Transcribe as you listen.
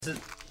This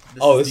is,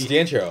 This is the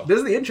intro. This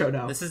is the intro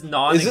now. This is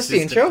non-existent Is this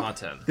the intro?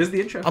 content. This is the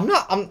intro.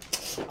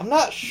 I'm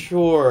not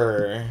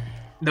sure.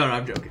 No,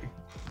 I'm joking.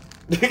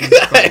 This is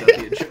probably not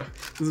the intro.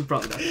 This is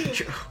probably not the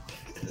intro.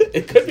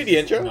 It could be the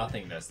intro.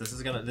 Nothingness. This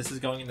is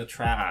going in the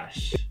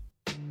trash.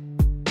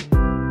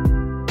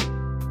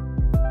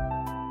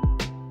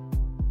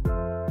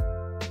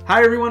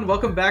 Hi everyone,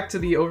 welcome back to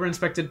the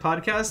Overinspected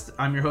podcast.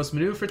 I'm your host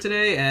Manu for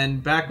today,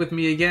 and back with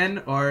me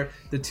again are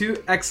the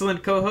two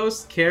excellent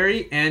co-hosts,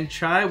 Carrie and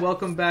Chai.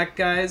 Welcome back,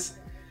 guys.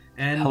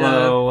 And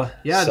hello.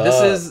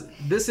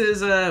 This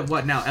is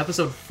what now?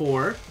 Episode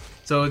 4.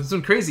 So it's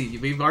been crazy.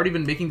 We've already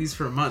been making these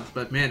for a month,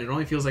 but man, it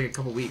only feels like a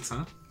couple weeks,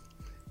 huh?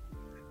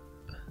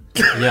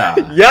 Yeah.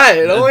 Yeah,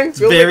 it only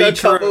feels very like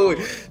a couple true.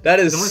 weeks. That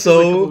is like a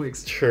so couple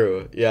weeks.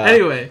 true. Yeah.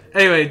 Anyway,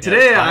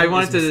 today I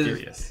wanted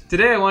mysterious.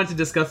 to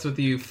discuss with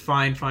you,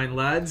 fine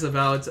lads,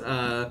 about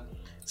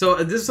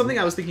so this is something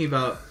I was thinking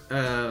about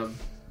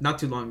not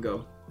too long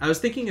ago. I was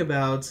thinking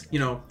about,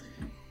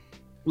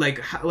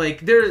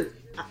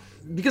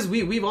 because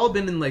we've all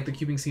been in like the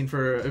cubing scene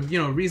for a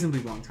reasonably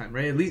long time,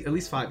 right? At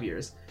least 5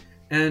 years,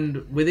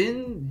 and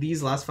within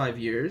these last 5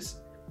 years,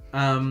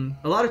 a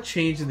lot of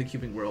change in the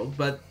cubing world.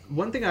 But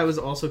one thing I was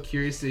also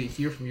curious to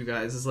hear from you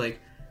guys is like,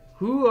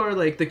 who are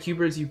like the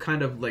cubers you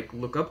kind of like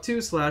look up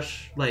to,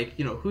 / like,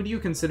 who do you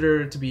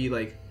consider to be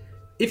like,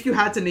 if you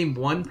had to name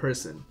one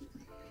person,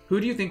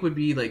 who do you think would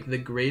be like the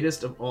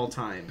greatest of all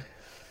time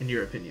in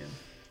your opinion?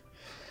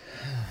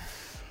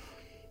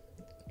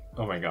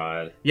 Oh my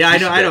god. Yeah, I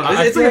know.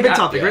 It's like a big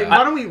topic, right? Yeah.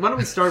 Why don't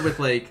we start with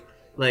like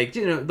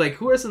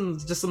who are some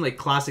like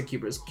classic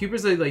cubers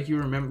that like you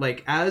remember,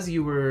 like as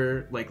you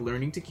were like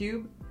learning to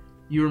cube,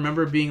 you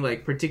remember being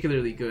like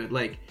particularly good,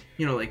 like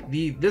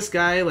this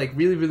guy like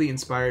really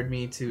inspired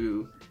me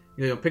to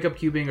pick up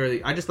cubing,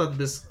 or I just thought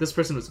that this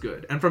person was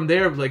good, and from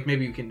there like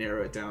maybe you can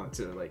narrow it down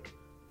to like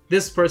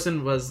this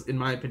person was, in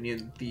my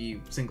opinion, the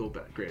single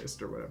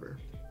greatest or whatever.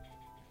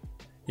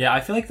 Yeah,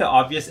 I feel like the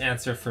obvious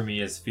answer for me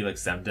is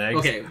Felix Zemdegs.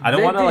 Okay, I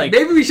don't want to like.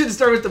 Maybe we should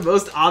start with the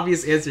most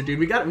obvious answer, dude.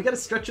 We got to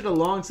stretch it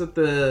along so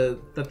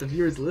that the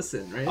viewers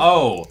listen, right?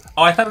 Oh,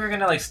 I thought we were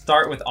gonna like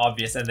start with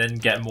obvious and then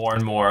get more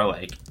and more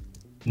like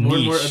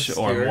niche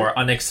or more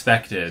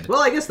unexpected.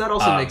 Well, I guess that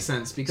also makes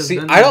sense, because See,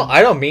 then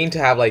I don't mean to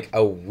have like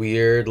a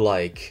weird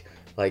like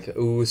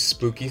ooh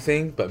spooky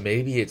thing, but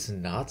maybe it's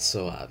not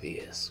so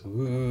obvious.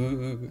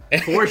 Ooh.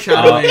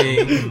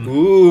 Foreshadowing.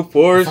 Ooh,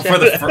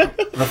 foreshadowing.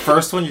 For the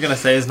first one you're gonna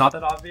say is not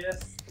that obvious.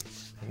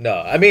 No,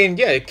 I mean,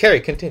 yeah,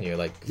 Carrie, continue.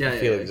 Like, Yeah,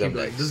 Felix keep Zemdegs.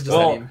 going. This is just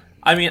Well, a name.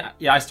 I mean,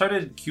 yeah, I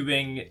started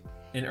cubing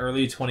in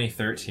early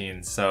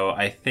 2013, so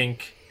I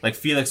think like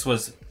Felix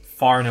was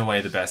far and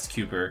away the best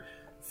cuber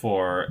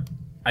for,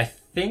 I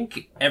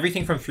think,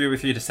 everything from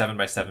 3x3 to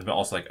 7x7, but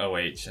also like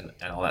OH and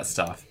all that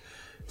stuff.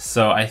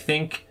 So I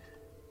think,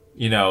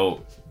 he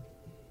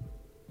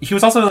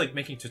was also like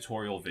making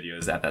tutorial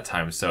videos at that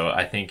time, so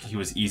I think he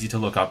was easy to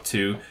look up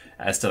to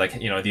as to like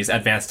these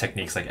advanced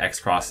techniques like X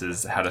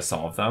crosses, how to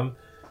solve them.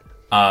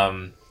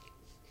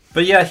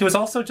 But yeah, he was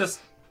also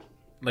just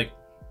like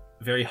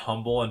very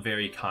humble and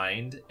very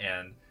kind,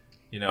 and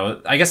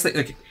I guess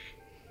like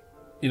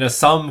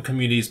some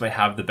communities might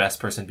have the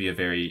best person be a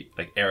very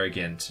like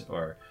arrogant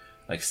or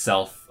like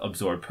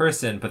self-absorbed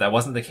person, but that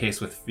wasn't the case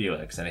with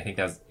Felix, and I think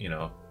that's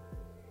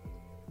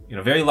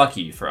very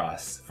lucky for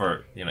us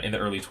for in the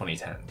early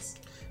 2010s.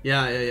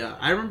 Yeah.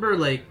 I remember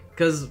like,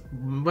 because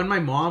when my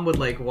mom would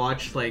like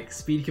watch like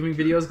speed cubing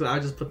videos, because I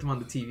would just put them on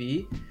the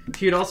TV,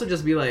 she would also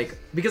just be like,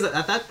 because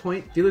at that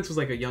point Felix was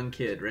like a young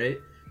kid, right?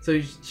 So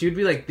she would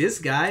be like, this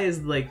guy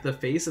is like the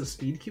face of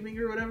speed cubing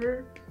or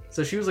whatever.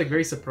 So she was like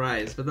very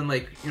surprised. But then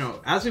like,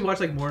 as we watch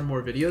like more and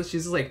more videos,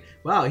 she's just like,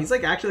 wow, he's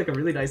like actually like a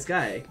really nice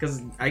guy.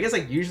 Because I guess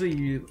like usually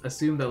you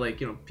assume that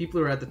like, people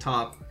who are at the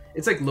top,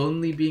 it's like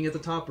lonely being at the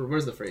top, or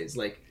where's the phrase?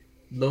 Like,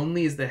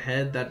 lonely is the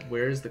head that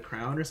wears the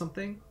crown or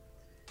something.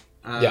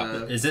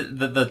 Yeah. Is it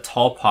the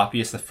tall poppy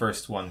is the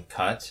first one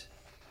cut?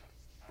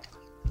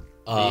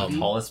 The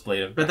tallest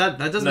blade of... But that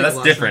doesn't No, make a that's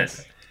lot different. of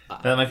sense.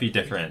 That might be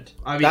different.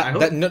 I mean, I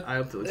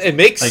hope so. It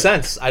makes Like,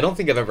 sense. I don't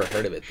think I've ever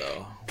heard of it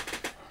though.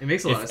 It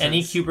makes a lot of If sense.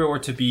 any cuber were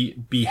to be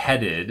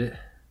beheaded,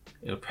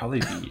 it would probably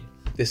be...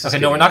 This is Okay,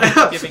 no, we're not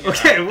gonna be giving it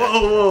Okay, up.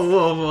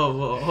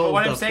 whoa. But Hold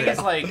what I'm up saying there.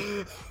 is like...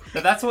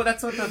 That's what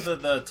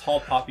the tall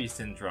poppy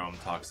syndrome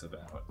talks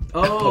about.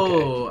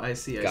 Oh, okay. I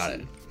see. Got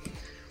it.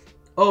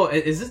 Oh,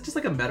 is this just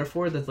like a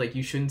metaphor that like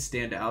you shouldn't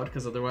stand out,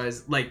 because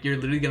otherwise like you're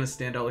literally gonna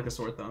stand out like a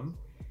sore thumb?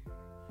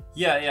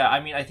 Yeah.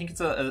 I mean, I think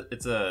it's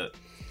a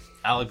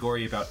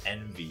allegory about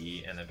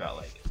envy and about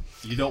like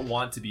you don't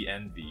want to be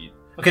envied.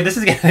 Okay, this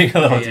is getting a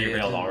little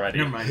derailed already.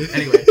 Never mind.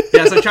 Anyway,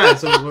 yeah. So Chad,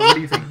 so what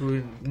do you think?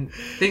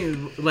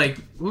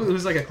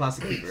 Who's like a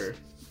classic keeper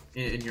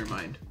in your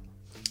mind?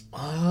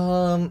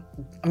 I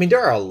mean,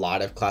 there are a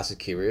lot of classic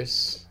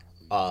cubers.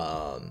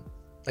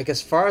 Like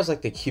as far as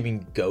like the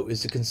cubing goat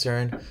is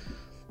concerned,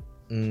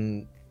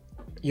 I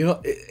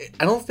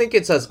don't think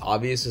it's as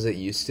obvious as it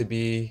used to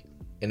be,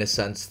 in a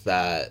sense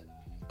that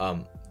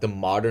the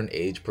modern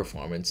age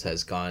performance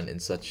has gone in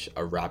such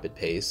a rapid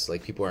pace.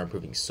 Like, people are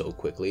improving so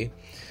quickly.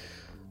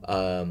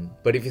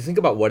 But if you think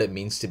about what it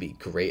means to be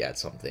great at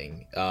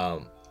something,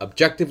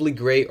 objectively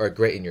great or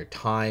great in your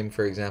time,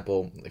 for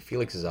example,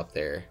 Felix is up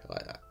there.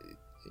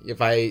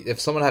 If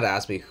someone had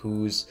asked me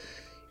who's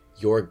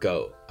your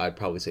GOAT, I'd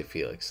probably say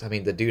Felix. I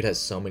mean, the dude has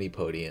so many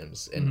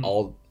podiums and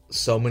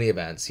so many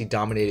events. He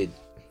dominated.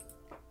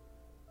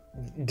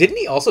 Didn't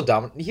he also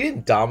dominate? He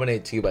didn't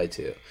dominate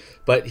 2x2,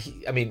 but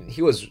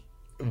he was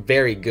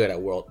very good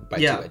at world by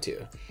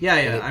 2x2.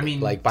 Yeah. I mean,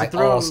 like by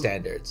all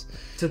standards.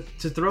 To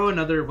throw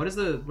another, what is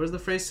the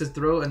phrase? To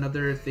throw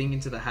another thing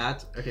into the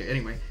hat. Okay.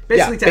 Anyway,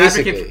 basically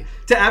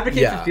to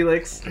advocate for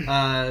Felix.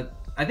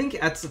 I think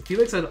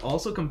Felix had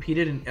also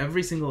competed in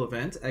every single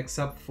event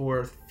except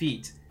for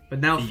feet. But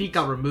now feet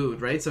got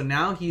removed, right? So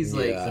now he's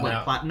like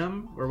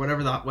platinum or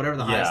whatever the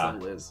highest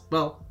level is.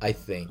 Well, I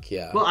think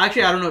Well,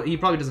 actually, I don't know. He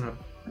probably doesn't have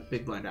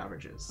big blind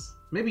averages.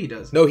 Maybe he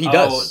does. No, he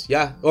does.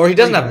 Yeah, or he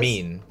doesn't have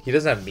mean. He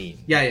doesn't have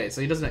mean. Yeah.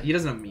 So he doesn't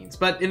have means.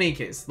 But in any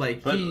case,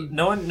 like,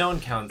 no one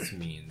counts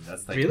mean.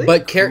 That's like really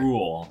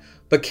cruel.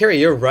 But Carrie,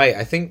 you're right.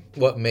 I think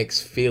what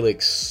makes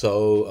Felix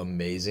so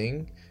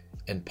amazing,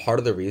 and part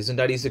of the reason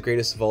that he's the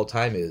greatest of all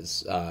time,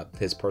 is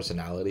his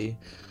personality.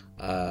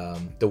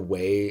 The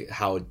way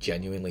how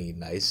genuinely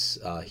nice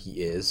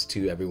he is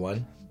to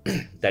everyone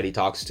that he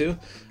talks to.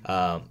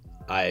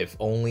 I've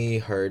only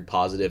heard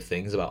positive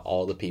things about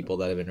all the people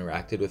that have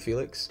interacted with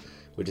Felix,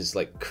 which is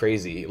like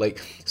crazy.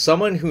 Like,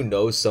 someone who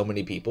knows so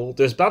many people,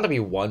 there's bound to be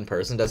one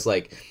person that's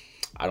like,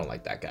 I don't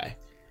like that guy.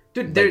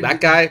 Dude, like,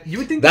 that guy. You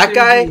would think that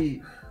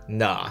guy.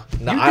 Nah,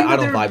 I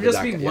don't vibe with that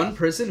guy. Just be one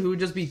person who would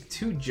just be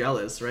too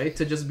jealous, right?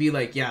 To just be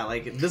like,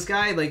 like this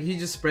guy, like he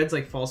just spreads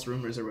like false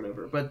rumors or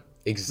whatever. But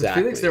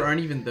exactly, with Felix, there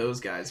aren't even those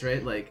guys,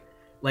 right? Like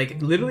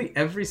literally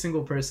every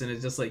single person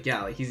is just like,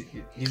 like he's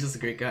just a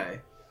great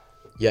guy.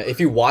 Yeah, if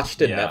you watched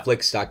the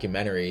Netflix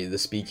documentary, The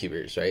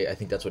Speedkeepers, right? I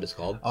think that's what it's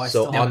called.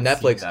 So on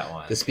Netflix,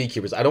 The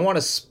Speedkeepers. I don't want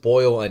to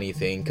spoil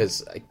anything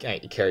because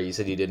Carrie, you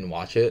said you didn't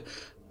watch it.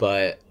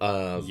 But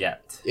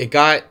it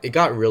got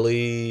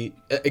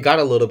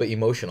a little bit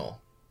emotional.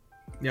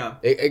 Yeah,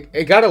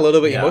 it got a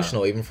little bit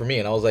emotional even for me,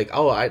 and I was like,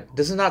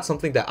 this is not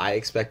something that I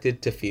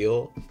expected to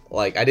feel.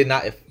 Like, I did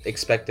not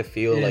expect to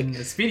feel like the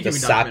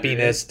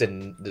sappiness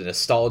and the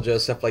nostalgia,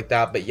 stuff like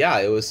that. But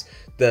yeah,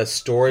 the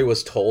story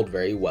was told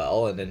very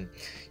well, and then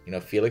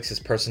Felix's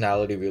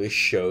personality really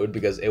showed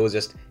because it was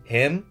just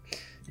him.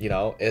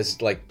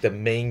 Is like the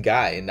main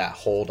guy in that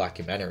whole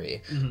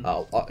documentary.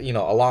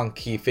 Along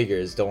key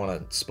figures. Don't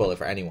want to spoil it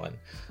for anyone,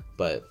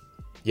 but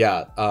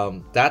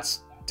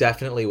that's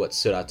definitely what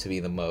stood out to me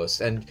the most,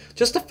 and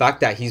just the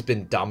fact that he's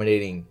been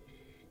dominating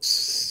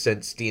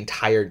since the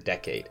entire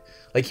decade.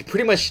 Like,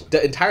 pretty much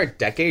the entire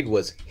decade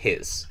was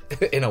his,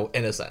 in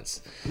a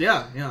sense.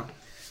 Yeah.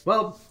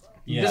 Well,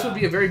 this would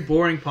be a very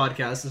boring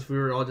podcast if we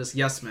were all just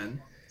yes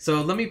men.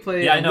 So let me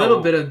play a little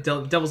bit of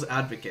devil's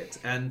advocate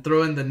and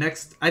throw in the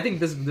next. I think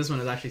this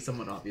one is actually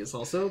somewhat obvious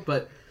also,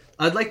 but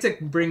I'd like to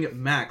bring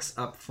Max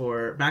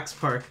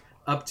Park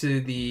up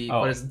to the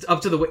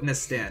up to the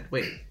witness stand.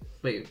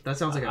 Wait, that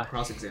sounds like I'm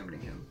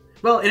cross-examining him.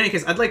 Well, in any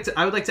case, I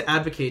would like to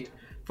advocate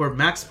for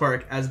Max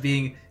Park as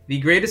being the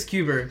greatest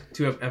cuber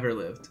to have ever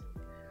lived.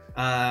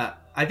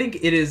 I think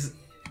it is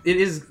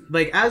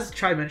like, as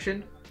Chai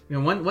mentioned,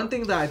 one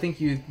thing that I think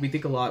we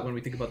think a lot when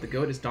we think about the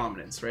GOAT is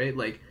dominance, right?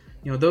 Like,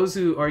 those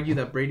who argue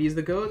that Brady is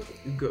the GOAT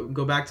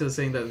go back to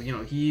saying that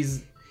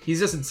he's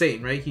just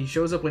insane, right? He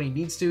shows up when he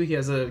needs to. He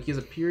has a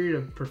period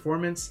of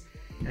performance,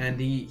 and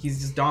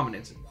he's just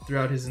dominant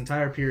throughout his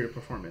entire period of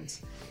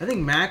performance. I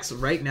think Max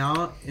right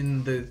now,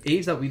 in the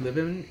age that we live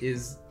in,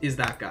 is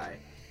that guy.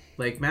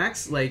 Like,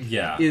 Max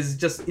is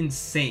just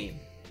insane.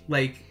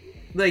 Like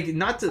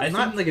not in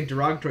like a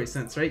derogatory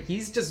sense, right?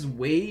 He's just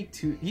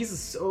he's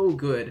so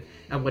good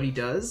at what he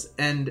does,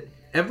 and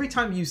every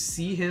time you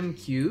see him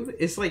cube,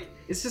 it's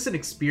just an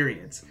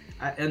experience.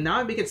 And now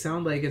I make it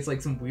sound like it's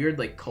like some weird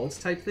like cult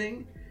type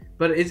thing,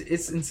 but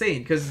it's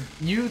insane because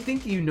you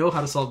think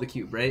how to solve the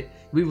cube, right?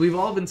 We've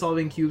all been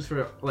solving cubes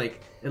for like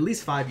at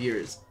least 5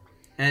 years,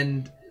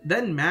 and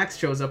then Max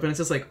shows up and it's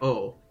just like,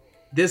 oh,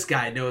 this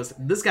guy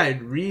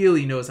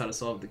really knows how to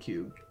solve the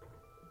cube.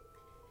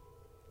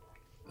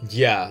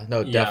 Yeah,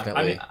 no,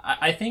 definitely.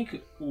 I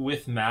think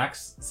with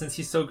Max, since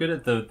he's so good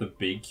at the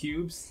big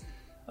cubes,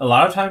 a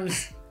lot of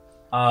times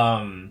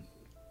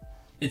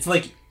it's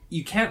like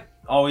you can't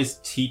always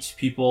teach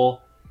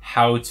people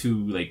how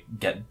to like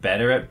get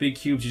better at big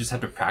cubes. You just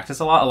have to practice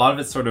a lot. A lot of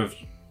it's sort of,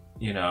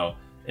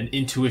 an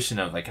intuition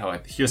of like,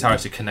 here's how I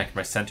should connect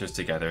my centers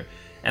together.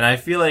 And I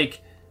feel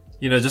like,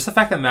 just the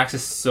fact that Max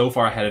is so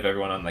far ahead of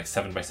everyone on like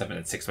 7x7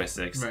 and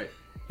 6x6, right?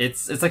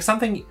 It's like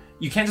something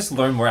you can't just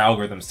learn more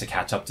algorithms to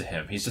catch up to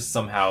him. He's just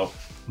somehow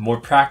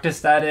more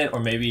practiced at it, or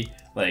maybe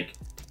like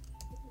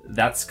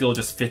that skill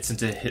just fits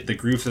into the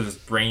grooves of his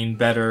brain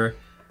better.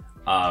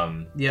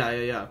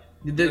 Yeah.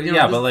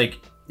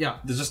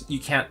 There's just you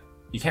can't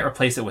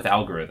replace it with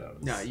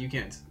algorithms. No, you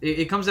can't.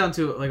 It comes down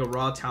to like a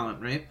raw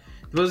talent, right?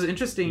 It was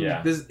interesting.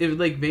 It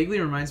like vaguely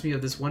reminds me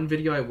of this one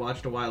video I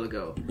watched a while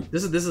ago.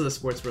 This is a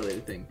sports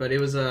related thing, but it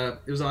was on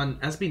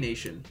SB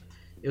Nation,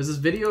 It was this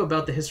video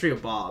about the history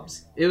of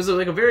bobs. It was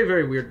like a very,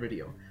 very weird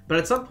video. But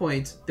at some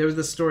point, there was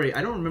this story.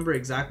 I don't remember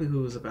exactly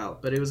who it was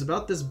about, but it was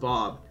about this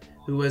bob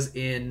who was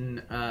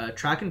in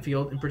track and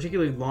field, and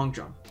particularly long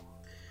jump.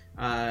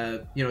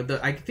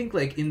 I think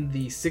like in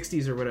the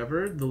 60s or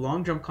whatever, the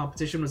long jump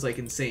competition was like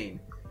insane.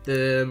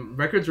 The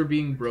records were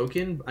being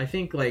broken, I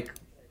think, like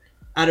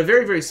at a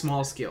very, very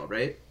small scale,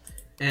 right?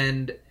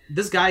 And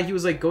this guy, he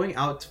was like going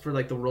out for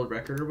like the world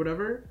record or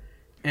whatever.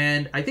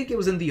 And I think it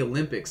was in the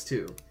Olympics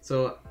too.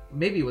 So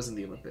maybe it was in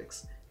the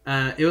Olympics.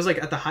 It was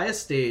like at the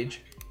highest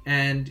stage,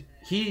 and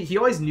he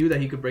always knew that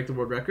he could break the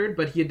world record,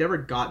 but he had never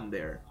gotten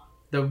there.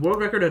 The world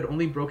record had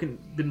only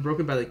been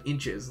broken by like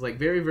inches, like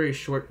very, very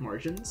short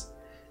margins.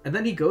 And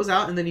then he goes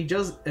out and then he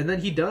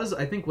does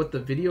I think what the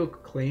video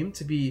claimed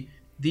to be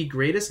the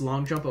greatest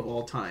long jump of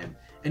all time.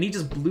 And he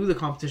just blew the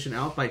competition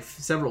out by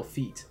several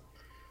feet.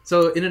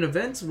 So in an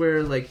event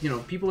where like,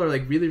 people are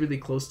like really, really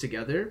close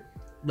together,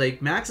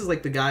 like Max is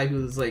like the guy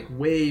who's like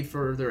way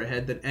further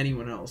ahead than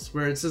anyone else,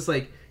 where it's just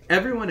like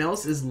everyone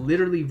else is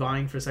literally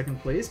vying for second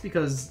place,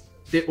 because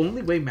the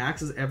only way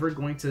Max is ever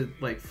going to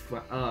like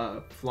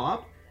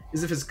flop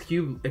is if his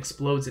cube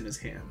explodes in his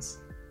hands.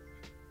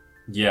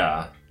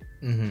 Yeah.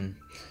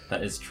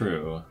 That is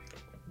true.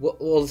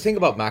 Well, the thing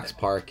about Max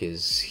Park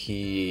is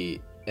the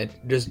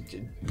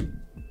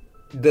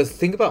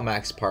thing about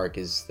Max Park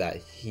is that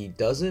he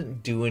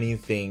doesn't do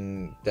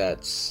anything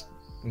that's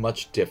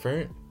much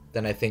different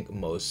than I think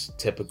most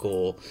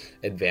typical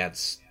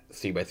advanced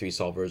 3x3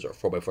 solvers or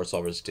 4x4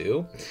 solvers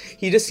do.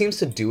 He just seems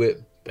to do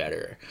it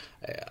better.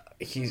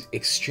 He's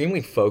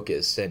extremely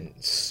focused and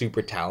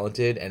super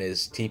talented, and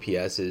his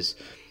TPS is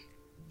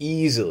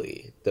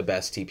easily the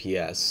best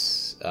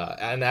TPS,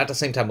 and at the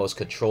same time most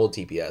controlled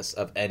TPS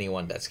of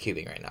anyone that's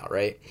cubing right now,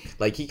 right?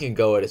 Like he can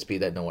go at a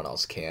speed that no one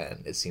else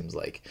can, it seems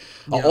like.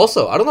 Yeah.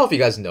 Also, I don't know if you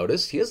guys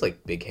noticed, he has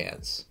like big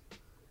hands.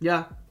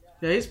 Yeah,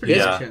 he's pretty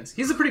big hands.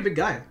 He's a pretty big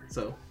guy,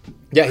 so.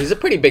 Yeah, he's a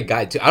pretty big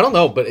guy too. I don't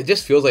know, but it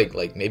just feels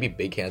like maybe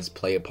big hands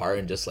play a part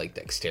in just like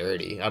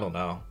dexterity. I don't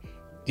know.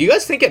 Do you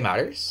guys think it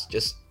matters?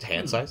 Just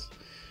hand size?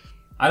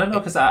 I don't know,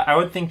 because I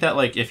would think that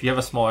like if you have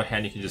a smaller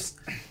hand, you can just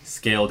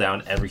scale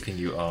down everything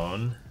you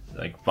own,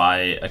 like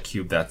buy a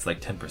cube that's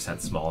like 10%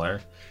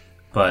 smaller.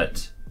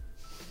 But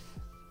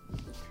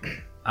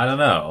I don't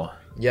know.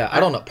 Yeah,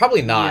 I don't know.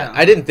 Probably not. Yeah.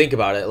 I didn't think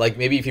about it. Like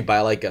maybe if you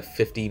buy like a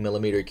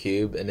 50mm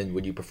cube, and then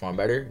would you perform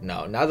better?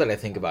 No. Now that I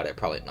think about it,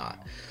 probably not.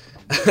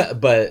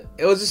 But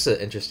it was just an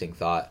interesting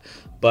thought.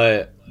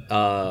 But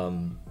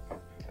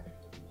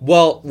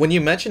well, when you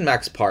mention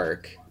Max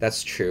Park,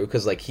 that's true,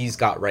 because like he's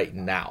got right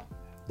now.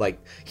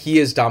 Like he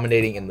is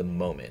dominating in the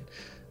moment,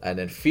 and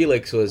then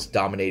Felix was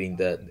dominating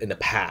in the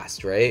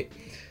past, right?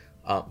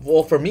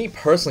 Well, for me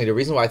personally, the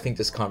reason why I think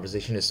this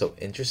conversation is so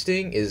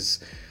interesting is,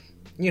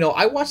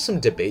 I watch some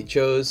debate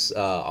shows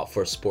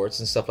for sports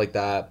and stuff like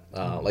that.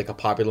 Like a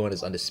popular one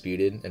is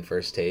Undisputed and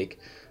First Take.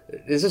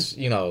 This is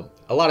a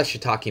lot of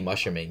shiitake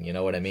mushrooming. You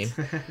know what I mean?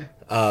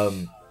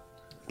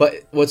 But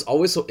what's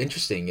always so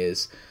interesting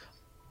is,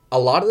 a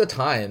lot of the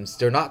times,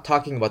 they're not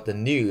talking about the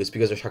news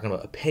because they're talking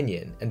about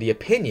opinion. And the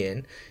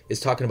opinion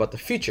is talking about the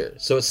future.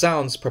 So it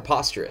sounds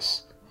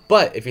preposterous.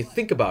 But if you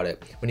think about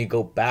it, when you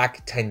go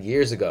back 10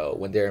 years ago,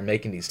 when they were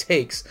making these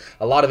takes,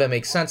 a lot of it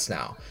makes sense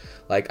now.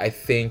 Like, I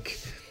think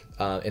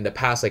in the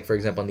past, like, for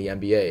example, in the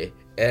NBA,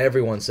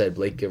 everyone said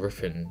Blake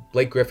Griffin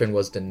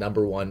was the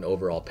 #1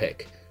 overall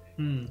pick.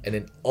 And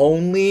then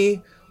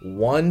only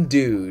one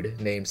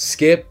dude named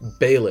Skip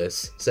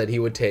Bayless said he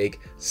would take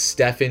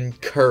Stephen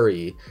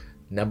Curry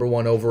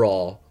 #1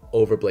 overall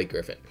over Blake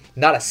Griffin.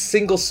 Not a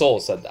single soul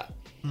said that.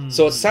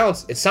 So it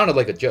sounded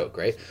like a joke,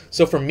 right?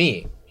 So for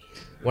me,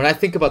 when I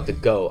think about the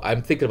GOAT,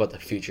 I'm thinking about the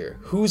future.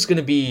 Who is going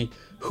to be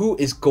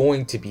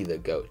the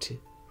GOAT,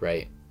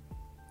 right?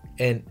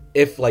 And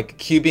if like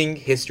cubing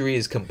history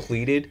is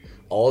completed,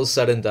 all is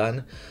said and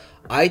done,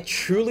 I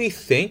truly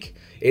think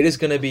it is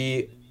going to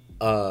be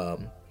a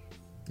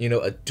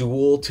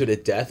duel to the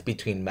death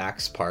between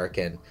Max Park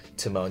and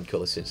Timon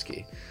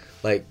Kulasinski.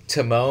 Like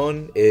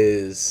Timon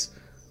is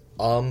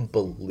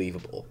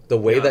unbelievable. The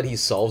way that he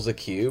solves a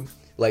cube,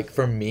 like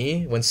for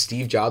me, when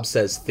Steve Jobs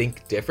says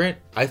think different,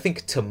 I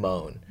think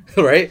Timon,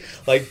 right?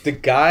 Like the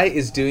guy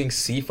is doing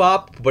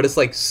CFOP, but it's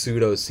like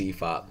pseudo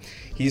CFOP.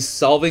 He's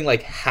solving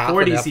like half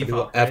an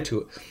F2,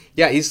 right?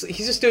 Yeah, he's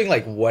just doing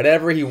like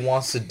whatever he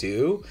wants to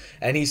do,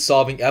 and he's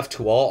solving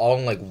F2 all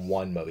in like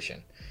one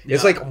motion. Yeah.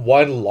 It's like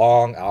one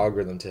long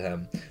algorithm to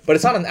him, but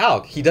it's not an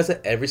alg. He does it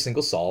every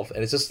single solve,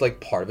 and it's just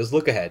like part of his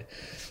look ahead.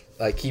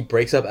 Like he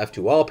breaks up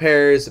F2L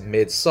pairs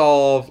mid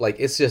solve. Like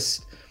it's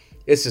just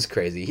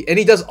crazy. And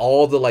he does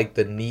all the like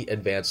the neat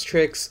advanced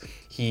tricks.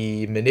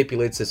 He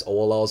manipulates his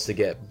OLLs to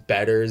get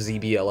better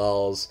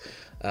ZBLLs.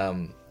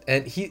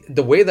 And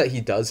the way that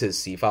he does his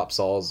CFOP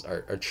solves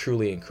are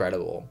truly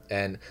incredible.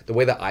 And the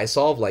way that I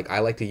solve, like I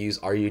like to use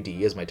RUD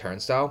as my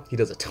turnstile. He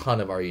does a ton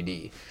of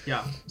RUD.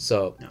 Yeah.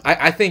 So yeah.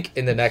 I think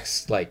in the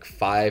next like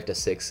 5 to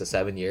 6 to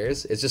 7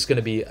 years, it's just going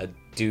to be a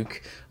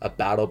Duke a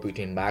battle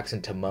between Max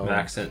and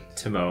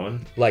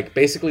Timon. Like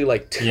basically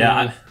like two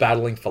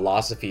battling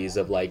philosophies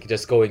of like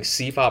just going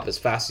C-Fop as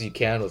fast as you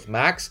can with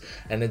Max,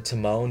 and then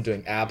Timon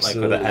doing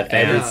absolutely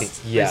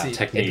everything.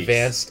 Techniques.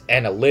 Advanced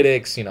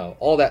analytics, you know,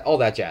 all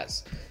that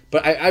jazz.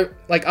 But I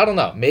don't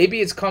know.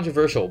 Maybe it's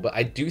controversial, but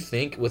I do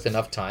think with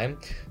enough time,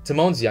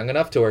 Timon's young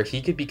enough to where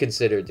he could be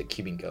considered the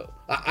cubing GOAT.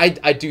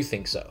 I do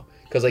think so.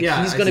 Because like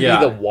he's gonna be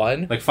the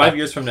one. Like 5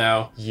 years from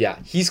now. Yeah,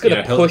 he's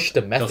gonna push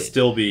the method. He'll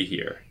still be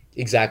here.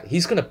 Exactly.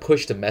 He's gonna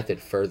push the method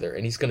further,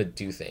 and he's gonna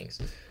do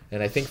things.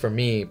 And I think for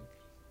me,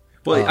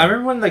 well, I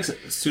remember when like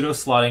pseudo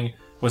slotting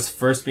was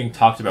first being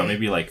talked about,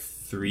 maybe like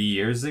 3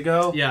 years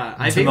ago. Yeah,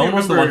 I think Timon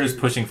was the one who's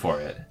pushing for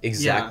it.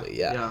 Exactly.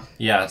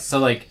 Yeah. So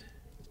like.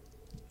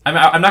 I'm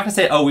not going to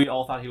say, we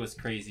all thought he was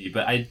crazy,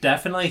 but I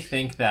definitely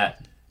think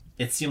that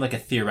it seemed like a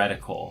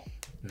theoretical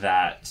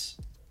that,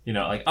 you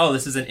know, like,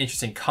 this is an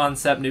interesting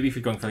concept. Maybe if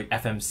you're going for like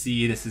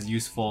FMC, this is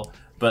useful,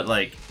 but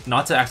like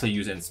not to actually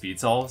use it in speed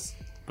solves.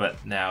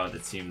 But now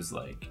it seems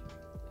like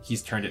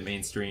he's turned it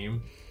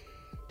mainstream.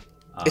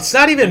 It's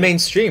not even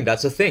mainstream.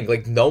 That's the thing.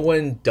 Like no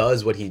one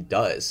does what he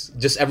does.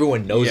 Just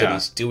everyone knows that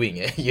he's doing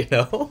it, you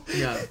know?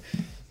 Yeah.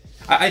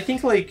 I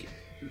think like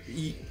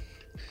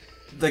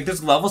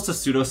there's levels to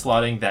pseudo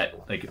slotting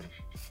that like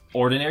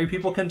ordinary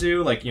people can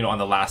do, like, you know, on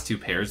the last 2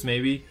 pairs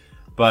maybe,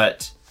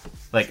 but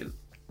like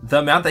the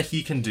amount that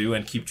he can do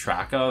and keep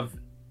track of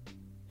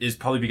is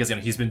probably because, you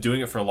know, he's been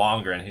doing it for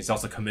longer, and he's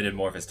also committed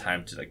more of his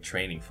time to like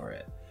training for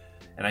it.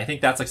 And I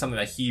think that's like something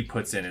that he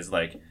puts in is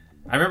like,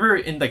 I remember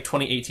in like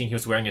 2018 he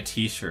was wearing a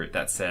t-shirt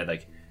that said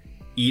like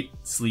eat,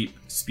 sleep,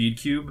 speed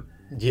cube.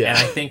 Yeah. And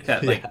I think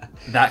that like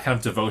that kind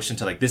of devotion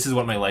to like, this is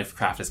what my life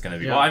craft is going to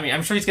be. Yeah. Well, I mean,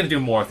 I'm sure he's going to do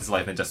more with his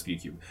life than just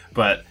speed cube,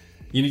 but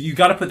you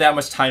got to put that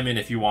much time in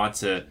if you want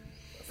to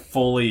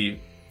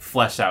fully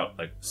flesh out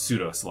like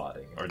pseudo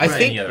slotting or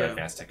any other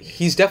advanced technique.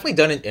 He's definitely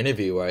done an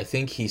interview where I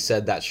think he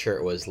said that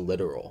shirt was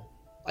literal.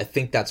 I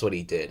think that's what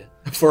he did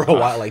for a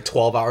while, like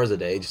 12 hours a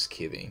day, just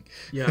cubing.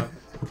 Yeah.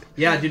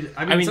 Yeah, dude.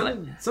 I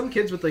mean some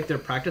kids with like their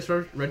practice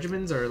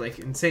regimens are like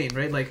insane,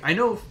 right? Like I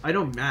know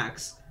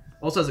Max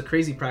also has a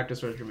crazy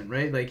practice regimen,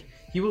 right? Like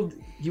he will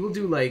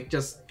do like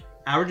just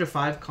average of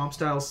 5 comp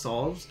style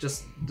solves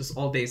just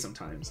all day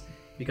sometimes,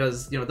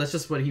 because, you know, that's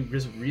just what he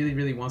just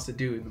really wants to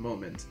do in the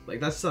moment. Like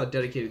that's how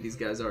dedicated these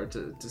guys are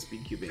to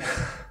speed cubing,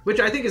 which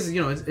I think is,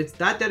 you know, it's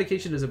that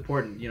dedication is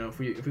important. You know, if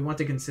we want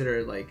to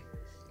consider like,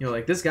 you know,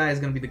 like this guy is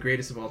going to be the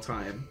greatest of all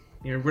time.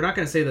 You know, we're not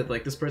going to say that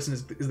like this person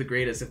is the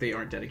greatest if they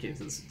aren't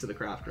dedicated to the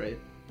craft, right?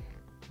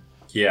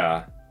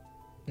 Yeah.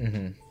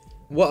 Mm-hmm.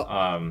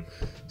 Well,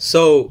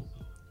 so.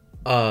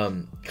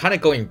 Kind of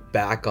going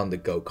back on the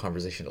GOAT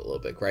conversation a little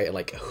bit, right?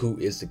 Like, who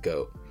is the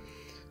GOAT?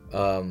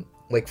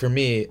 Like for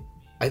me,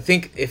 I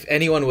think if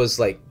anyone was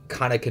like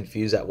kind of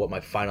confused at what my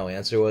final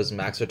answer was,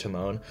 Max or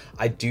Timon,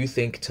 I do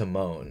think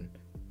Timon,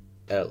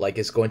 like,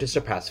 is going to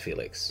surpass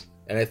Felix,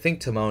 and I think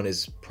Timon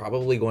is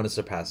probably going to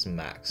surpass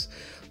Max,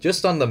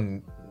 just on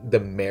the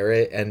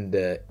merit and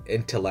the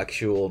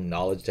intellectual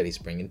knowledge that he's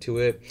bringing to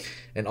it,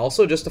 and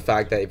also just the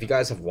fact that if you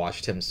guys have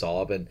watched him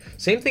solve, and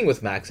same thing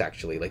with Max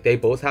actually, like they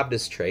both have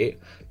this trait,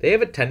 they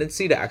have a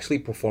tendency to actually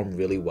perform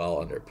really well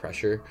under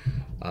pressure.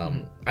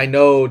 I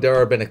know there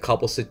have been a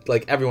couple,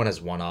 like everyone has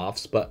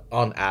one-offs, but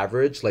on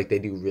average, like they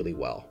do really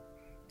well,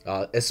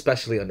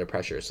 especially under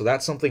pressure. So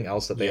that's something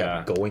else that they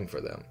have going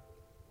for them.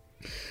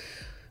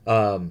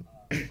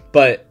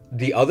 But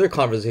the other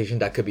conversation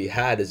that could be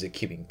had is it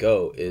keeping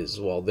GOAT is,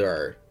 well, there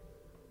are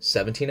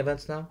 17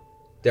 events now.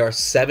 There are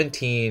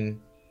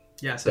 17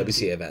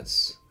 WCA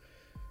events.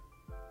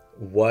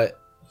 What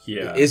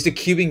is the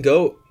cubing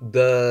GOAT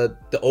the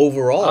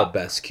overall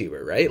best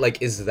cuber, right?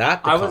 Like, is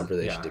that the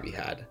conversation to be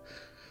had?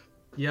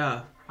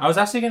 Yeah. I was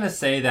actually going to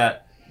say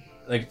that,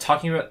 like,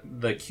 talking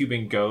about the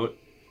cubing GOAT,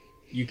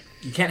 you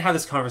can't have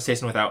this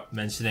conversation without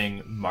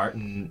mentioning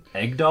Martin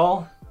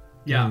Egdahl.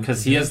 Yeah.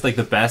 Because he has, like,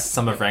 the best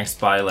sum of ranks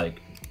by,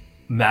 like,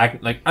 I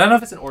don't know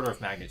if it's an order of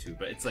magnitude,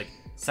 but it's, like,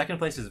 second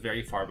place is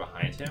very far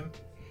behind him.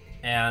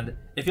 And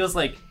it feels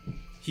like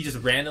he just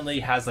randomly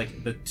has,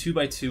 like, the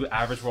 2x2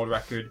 average world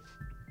record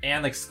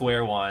and, like,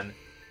 square one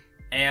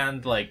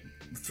and, like,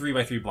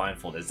 3x3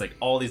 blindfold. It's, like,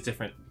 all these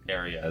different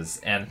areas.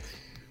 And,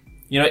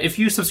 you know, if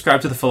you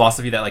subscribe to the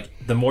philosophy that, like,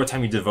 the more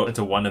time you devote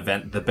into one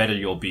event, the better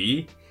you'll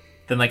be,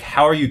 then, like,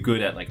 how are you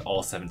good at, like,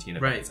 all 17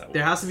 events at once?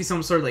 There has to be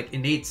some sort of, like,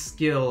 innate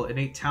skill,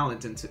 innate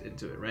talent into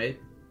it, right?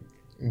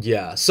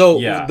 Yeah. So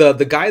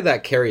the guy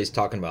that Carrie is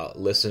talking about,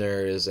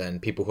 listeners and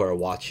people who are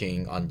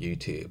watching on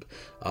YouTube,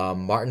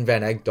 Martin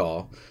van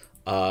Egdahl.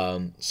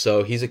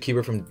 So he's a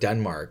keeper from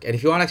Denmark. And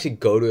if you want to actually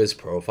go to his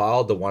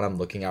profile, the one I'm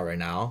looking at right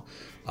now,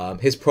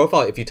 his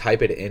profile, if you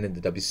type it in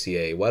the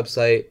WCA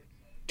website,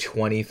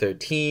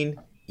 2013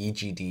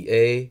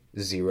 EGDA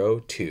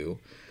 02.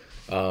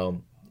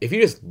 If you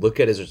just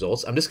look at his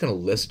results, I'm just gonna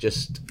list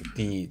just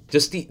the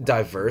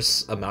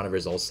diverse amount of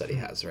results that he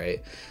has,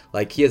 right?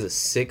 Like he has a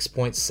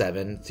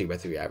 6.7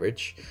 3x3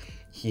 average.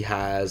 He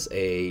has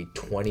a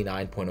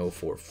 29.04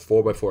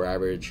 4x4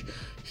 average.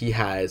 He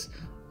has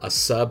a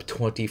sub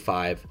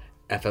 25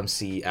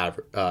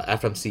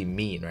 FMC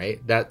mean,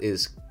 right? That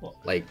is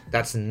like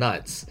that's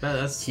nuts.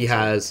 That's He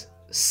has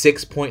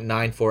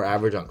 6.94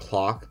 average on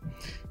clock.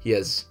 He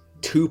has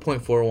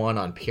 2.41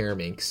 on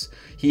Pyraminx.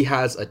 He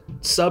has a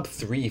sub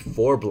 3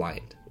 4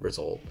 blind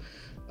result,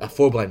 a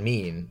 4 blind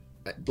mean.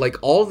 Like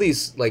all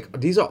these,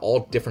 like these are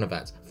all different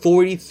events.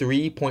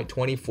 43.24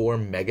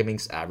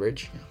 Megaminx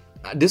average.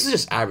 This is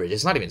just average.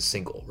 It's not even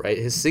single, right?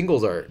 His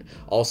singles are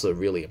also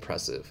really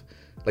impressive.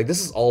 Like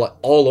this is all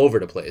over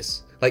the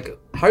place. Like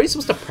how are you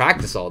supposed to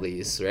practice all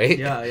these, right?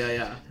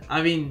 Yeah.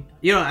 I mean,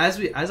 you know, as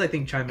I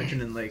think Chai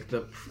mentioned in like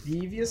the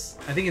previous,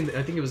 I think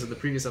it was in the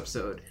previous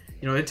episode.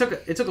 You know, it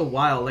took a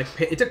while. Like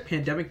it took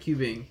pandemic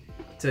cubing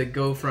to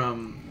go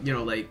from, you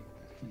know, like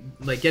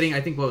getting,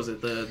 I think, what was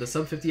it, the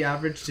sub 50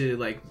 average to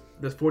like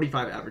the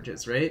 45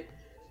 averages, right?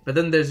 But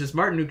then there's just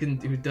Martin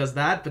who does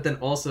that, but then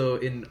also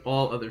in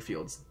all other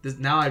fields.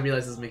 Now I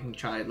realize this is making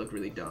Chai look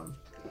really dumb.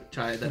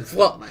 Chai, that is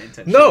not my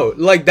intention. No,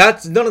 like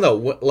that's no.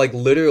 Like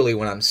literally,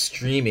 when I'm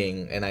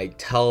streaming and I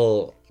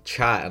tell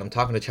chat and I'm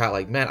talking to chat,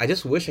 like, man, I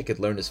just wish I could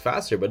learn this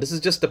faster, but this is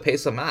just the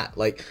pace I'm at.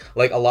 Like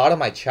a lot of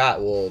my chat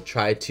will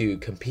try to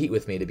compete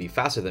with me to be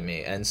faster than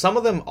me, and some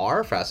of them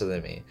are faster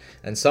than me,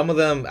 and some of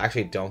them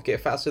actually don't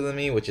get faster than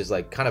me, which is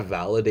like kind of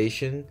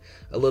validation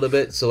a little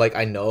bit. So like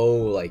I know,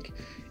 like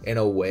in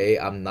a way,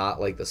 I'm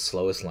not like the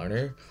slowest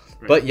learner.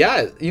 Right. But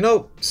yeah, you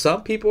know,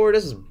 some people are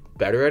just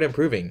better at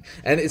improving,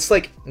 and it's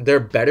like they're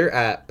better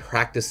at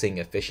practicing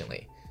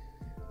efficiently.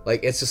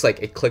 Like it's just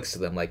like it clicks to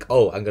them, like,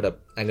 oh, I'm gonna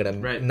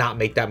right. not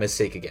make that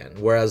mistake again.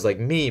 Whereas like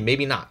me,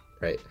 maybe not,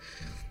 right?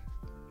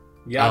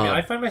 Yeah, I mean,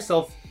 I find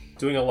myself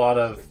doing a lot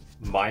of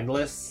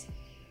mindless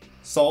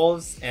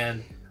solves,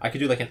 and I could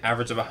do like an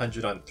average of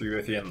 100 on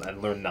 3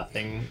 and learn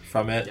nothing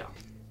from it. Yeah.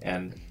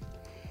 And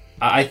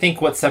I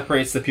think what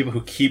separates the people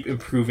who keep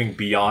improving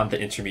beyond the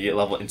intermediate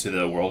level into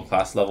the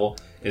world-class level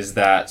is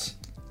that,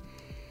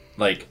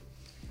 like,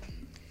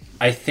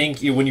 I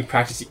think when you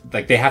practice,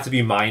 like, they have to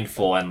be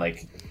mindful and,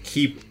 like,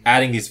 keep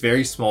adding these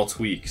very small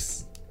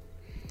tweaks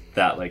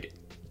that, like,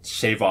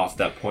 shave off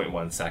that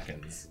 0.1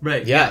 seconds.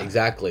 Right. Yeah,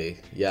 exactly.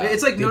 Yeah.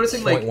 It's like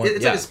noticing, like,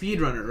 it's yeah. like a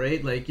speedrunner,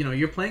 right? Like, you know,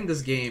 you're playing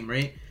this game,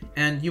 right?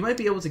 And you might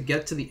be able to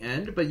get to the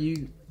end, but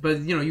you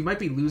know, you might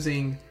be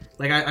losing.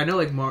 Like I know,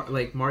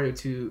 like Mario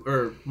 2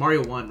 or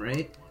Mario 1,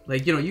 right?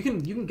 Like, you know, you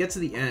can get to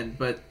the end,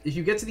 but if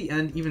you get to the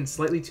end even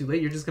slightly too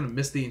late, you're just gonna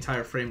miss the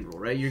entire frame rule,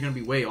 right? You're gonna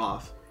be way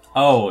off.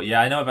 Oh yeah,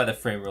 I know about the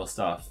frame rule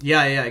stuff.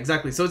 Yeah,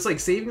 exactly. So it's like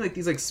saving like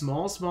these like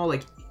small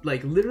like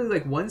literally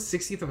like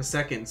 1/60th of a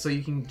second, so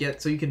you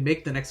can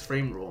make the next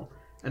frame rule.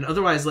 And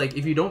otherwise, like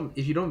if you don't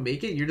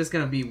make it, you're just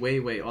gonna be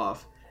way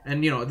off.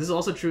 And you know, this is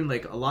also true in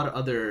like a lot of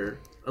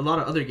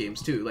other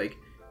games too. Like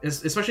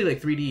especially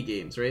like 3D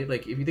games, right?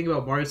 Like if you think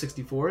about Mario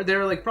 64,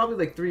 there are like probably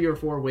like 3 or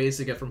 4 ways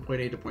to get from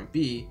point A to point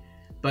B,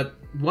 but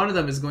one of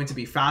them is going to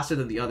be faster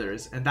than the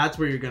others, and that's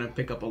where you're going to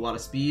pick up a lot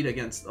of speed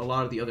against a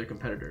lot of the other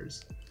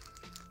competitors.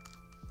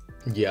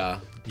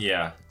 Yeah.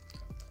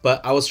 But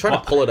I was trying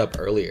to pull it up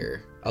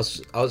earlier. I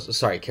was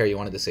sorry, Carrie, you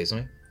wanted to say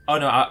something? Oh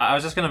no, I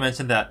was just going to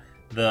mention that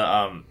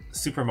the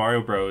Super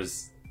Mario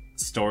Bros.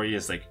 Story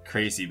is like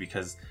crazy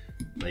because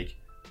like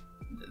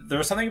there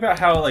was something about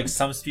how like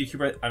some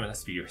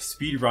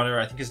speedrunner,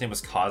 I think his name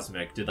was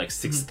Cosmic, did like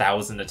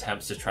 6,000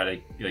 attempts to try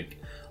to like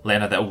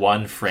land at that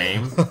one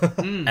frame.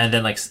 And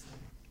then like,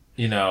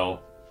 you know,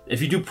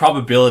 if you do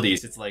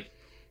probabilities, it's like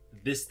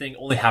this thing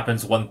only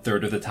happens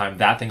 1/3 of the time,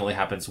 that thing only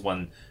happens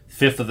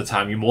 1/5 of the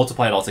time. You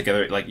multiply it all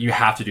together, like you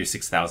have to do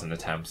 6,000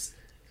 attempts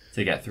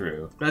to get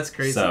through. That's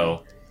crazy.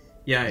 So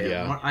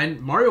yeah.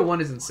 Mario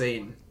 1 is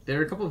insane. There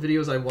are a couple of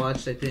videos I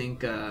watched. I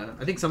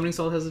think Summoning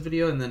Salt has a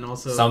video, and then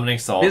also Summoning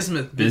Salt,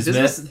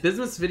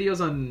 Bismuth's videos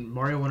on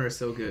Mario 1 are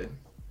so good.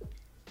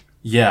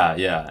 Yeah,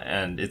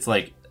 and it's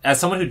like,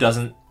 as someone who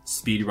doesn't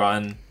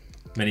speedrun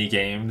many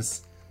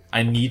games,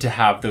 I need to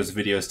have those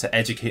videos to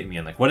educate me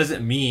on like what does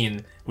it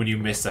mean when you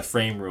miss a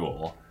frame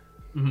rule.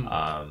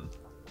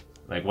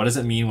 Like what does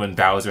it mean when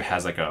Bowser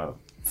has like a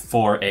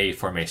 4A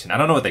formation? I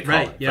don't know what they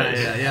call it.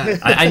 Yeah.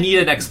 I need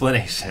an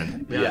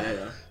explanation.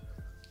 Yeah.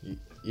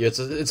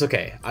 It's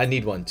okay. I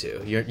need one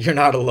too. You're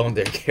not alone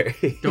there,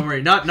 Gary. Don't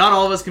worry. Not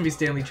all of us can be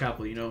Stanley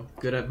Chappell. You know,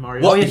 good at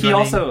Mario. Well, he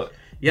also.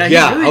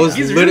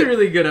 He's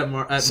really good at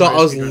Mario. So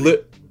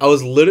I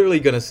was literally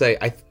gonna say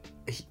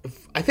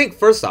I think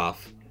first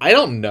off, I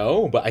don't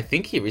know, but I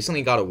think he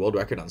recently got a world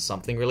record on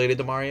something related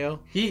to Mario.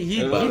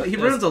 He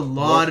runs a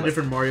lot of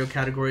different Mario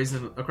categories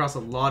and across a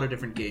lot of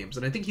different games,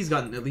 and I think he's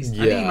gotten at least. I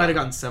think he might have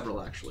gotten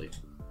several actually.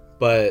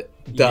 But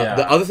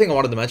the other thing I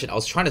wanted to mention, I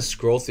was trying to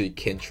scroll through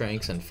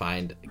Kintranks and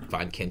find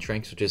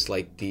Kintranks, which is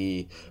like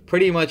the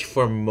pretty much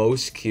for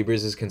most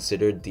cubers is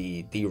considered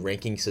the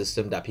ranking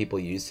system that people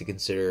use to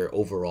consider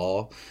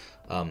overall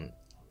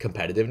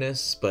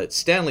competitiveness. But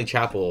Stanley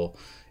Chappell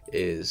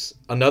is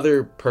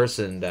another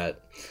person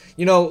that,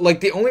 you know,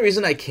 like the only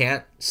reason I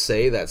can't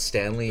say that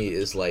Stanley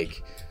is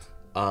like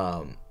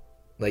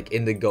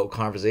in the GOAT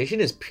conversation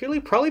is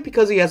purely probably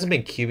because he hasn't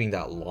been cubing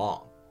that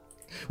long.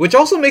 Which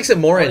also makes it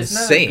more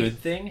insane. Isn't that a good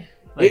thing?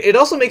 Like, it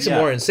also makes it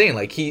more insane.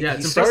 Like he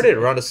started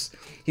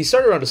he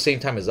started around the same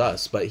time as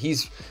us, but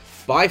he's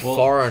by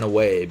far and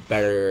away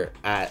better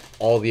at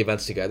all the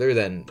events together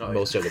than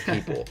most other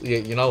people.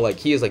 You know, like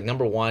he is like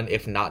number 1,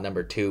 if not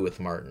number 2 with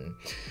Martin.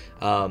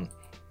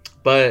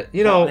 But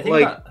you know,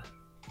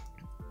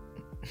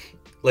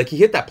 like he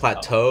hit that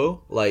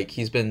plateau. Like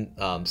he's been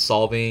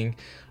solving.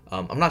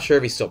 I'm not sure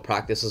if he still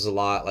practices a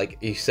lot. Like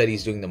he said,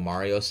 he's doing the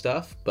Mario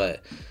stuff,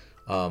 but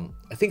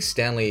I think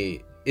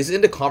Stanley is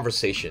in the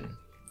conversation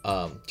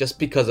just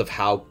because of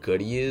how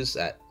good he is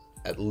at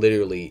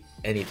literally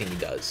anything he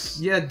does.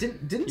 Yeah,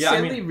 didn't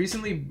Stanley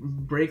recently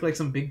break like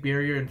some big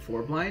barrier in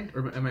 4-blind,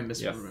 or am I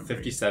misremembering? Yeah,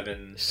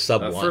 57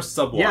 sub 1. First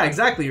sub 1. Yeah,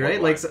 exactly,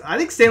 right? Like so I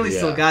think Stanley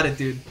still got it,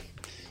 dude.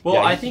 Well,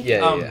 I think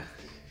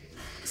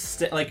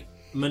like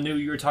Manu,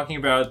 you were talking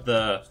about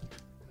the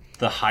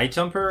high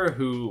jumper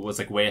who was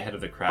like way ahead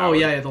of the crowd. Oh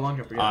yeah, the long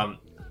jumper.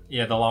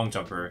 Yeah, the long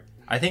jumper.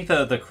 I think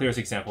the clearest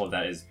example of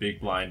that is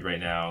Big Blind right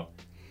now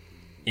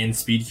in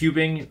speed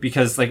cubing,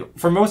 because like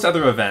for most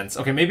other events,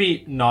 okay,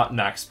 maybe not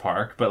Max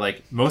Park, but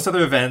like most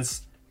other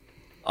events,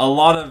 a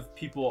lot of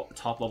people,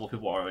 top level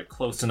people, are like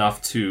close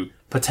enough to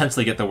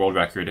potentially get the world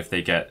record if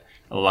they get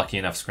a lucky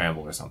enough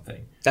scramble or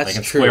something. That's like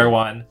in true. Square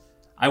One,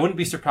 I wouldn't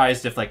be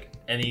surprised if like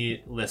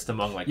any list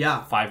among like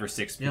 5 or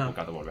 6 people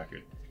got the world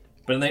record.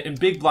 But in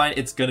Big Blind,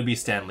 it's gonna be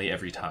Stanley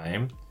every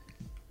time,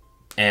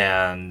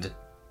 and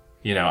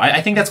you know, I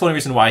think that's one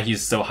reason why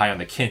he's so high on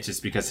the Kinch, is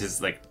because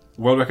his like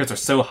world records are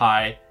so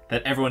high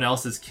that everyone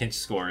else's Kinch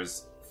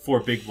scores for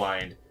Big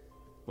Blind,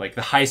 like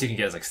the highest you can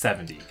get is like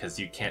 70, because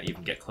you can't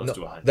even get close to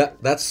 100.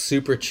 That's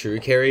super true,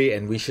 Carrie,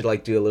 and we should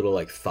like do a little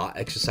like thought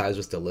exercise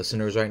with the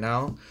listeners right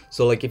now.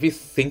 So like if you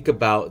think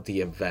about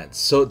the events,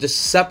 so just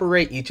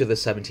separate each of the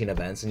 17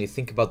 events, and you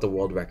think about the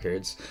world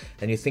records,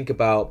 and you think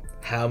about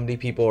how many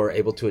people are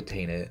able to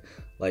attain it.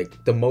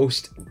 Like the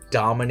most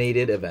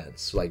dominated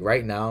events, like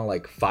right now,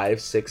 like 5,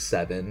 6,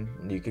 7,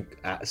 you could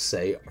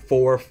say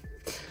 4,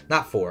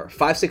 not 4,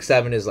 5, 6,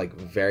 7 is like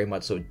very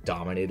much so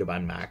dominated by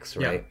Max,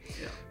 right?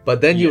 Yeah.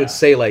 But then you would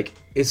say, like,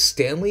 is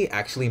Stanley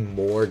actually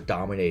more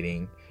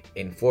dominating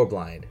in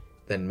 4-blind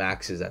than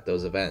Max is at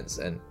those events?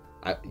 And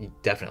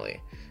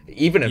definitely,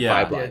 even in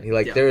 5-blind,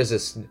 there is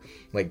this,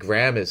 like,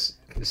 Graham is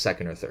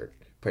second or third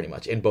pretty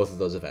much in both of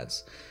those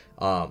events.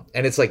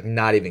 And it's like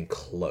not even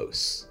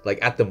close, like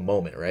at the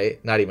moment,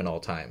 right? Not even all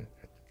time.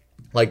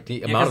 Like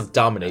the amount of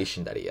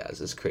domination that he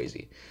has is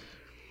crazy.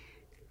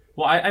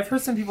 Well, I've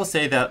heard some people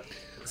say that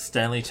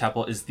Stanley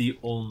Chappell is the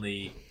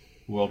only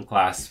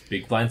world-class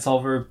big blind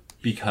solver,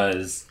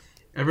 because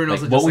everyone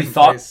else like, is what we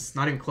thought place,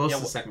 not even close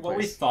to second place. What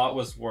we thought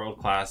was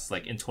world-class,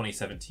 like in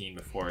 2017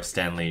 before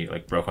Stanley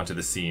like broke onto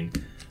the scene,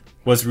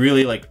 was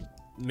really like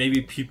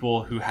maybe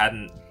people who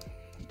hadn't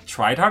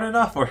tried hard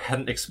enough or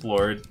hadn't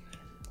explored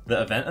the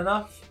event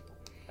enough.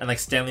 And like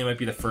Stanley might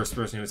be the first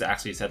person who's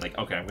actually said like,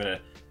 okay, I'm gonna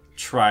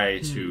try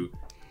to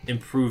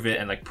improve it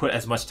and like put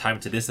as much time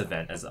to this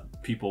event as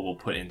people will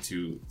put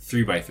into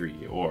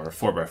 3x3 or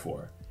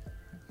 4x4,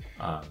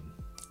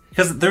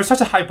 because there's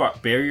such a high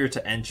barrier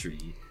to entry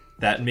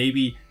that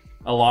maybe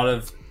a lot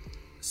of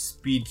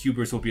speed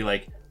cubers will be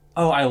like,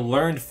 oh, I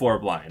learned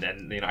 4-blind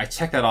and you know I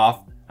checked that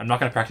off, I'm not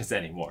gonna practice it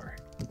anymore.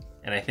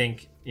 And I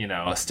think, you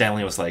know,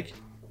 Stanley was like,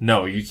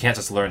 no, you can't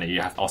just learn it.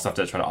 You also have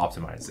to try to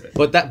optimize it.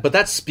 But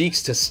that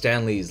speaks to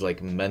Stanley's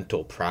like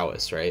mental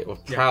prowess, right? Well,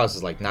 prowess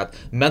is like not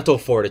mental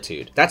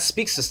fortitude. That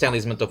speaks to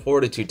Stanley's mental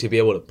fortitude to be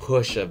able to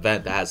push an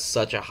event that has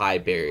such a high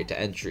barrier to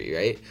entry,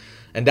 right?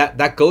 And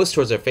that goes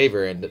towards their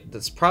favor, and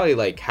that's probably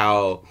like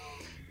how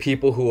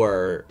people who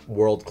are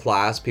world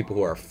class, people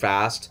who are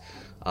fast,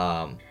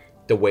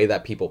 the way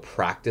that people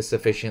practice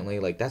efficiently,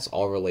 like that's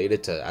all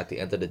related to, at the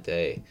end of the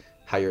day,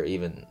 how you're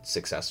even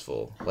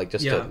successful. Like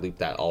just to loop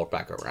that all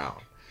back around.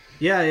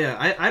 Yeah.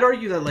 I'd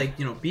argue that, like,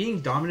 you know, being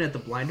dominant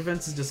at the blind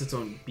events is just its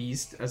own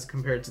beast as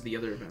compared to the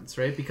other events,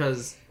 right?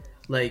 Because,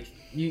 like,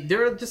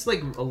 there are just,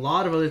 like, a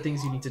lot of other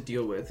things you need to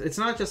deal with. It's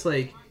not just,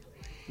 like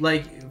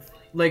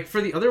for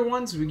the other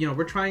ones, you know,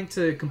 we're trying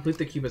to complete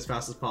the cube as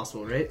fast as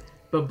possible, right?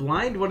 But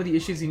blind, one of the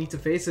issues you need to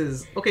face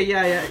is, okay,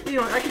 you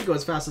know, I could go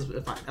as fast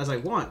as I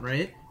want,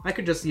 right? I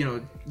could just, you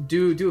know,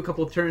 do a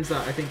couple of turns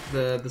that I think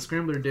the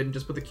Scrambler did and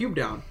just put the cube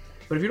down.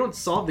 But if you don't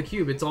solve the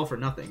cube, it's all for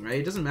nothing, right?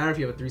 It doesn't matter if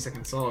you have a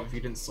 3-second solve if you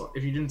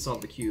didn't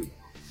solve the cube.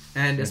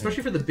 And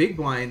especially for the big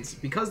blinds,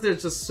 because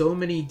there's just so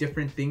many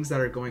different things that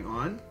are going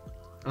on,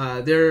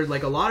 there are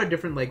like a lot of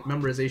different like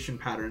memorization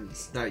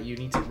patterns that you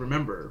need to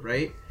remember,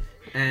 right?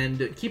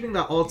 And keeping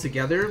that all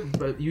together,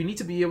 but you need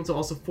to be able to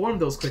also form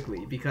those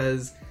quickly,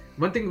 because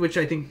one thing which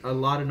I think a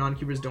lot of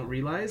non-cubers don't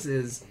realize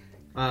is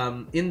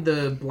in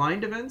the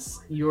blind events,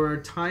 your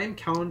time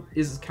count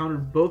is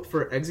counted both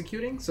for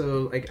executing,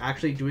 so like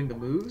actually doing the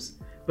moves,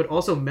 but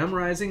also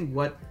memorizing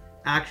what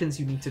actions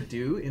you need to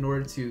do in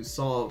order to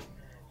solve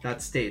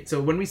that state.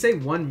 So when we say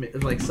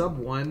sub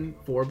 1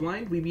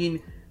 4-blind, we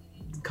mean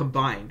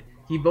combined.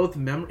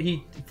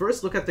 He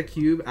first looked at the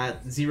cube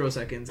at 0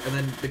 seconds, and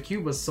then the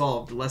cube was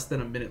solved less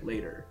than a minute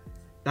later.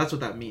 That's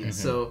what that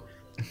means. So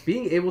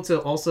being able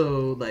to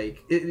also like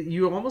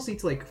you almost need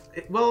to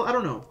well, I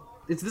don't know.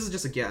 This is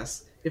just a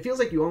guess. It feels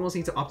like you almost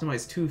need to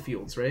optimize 2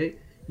 fields, right?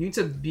 You need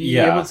to be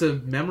Yeah. able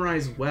to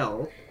memorize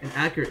well and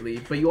accurately,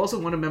 but you also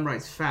want to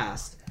memorize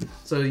fast.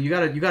 So you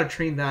gotta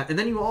train that, and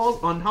then you all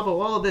on top of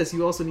all of this,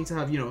 you also need to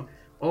have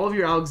all of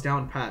your algs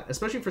down pat,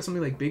 especially for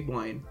something like Big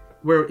Blind,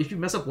 where if you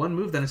mess up one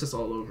move, then it's just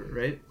all over,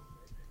 right?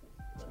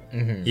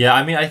 Mm-hmm. Yeah,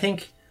 I mean, I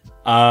think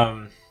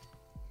I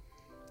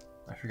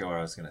forget what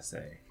I was gonna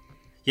say.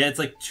 Yeah, it's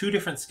like two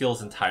different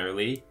skills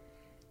entirely,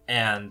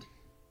 and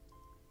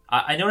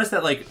I noticed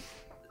that like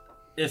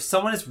if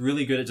someone is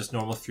really good at just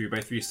normal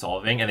 3x3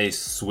 solving and they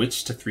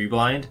switch to 3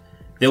 blind,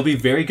 they'll be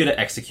very good at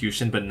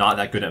execution but not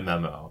that good at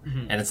memo.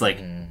 And it's like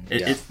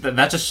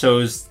that just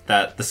shows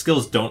that the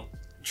skills don't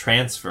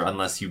transfer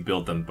unless you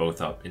build them both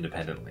up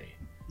independently.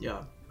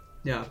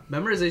 Yeah,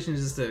 memorization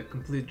is just a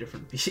completely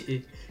different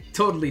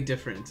totally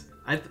different.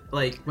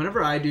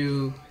 Whenever I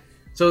do,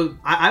 so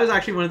I was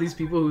actually one of these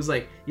people who's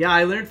like, yeah,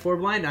 I learned 4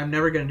 blind, I'm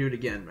never gonna do it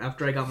again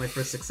after I got my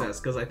first success,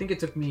 because I think it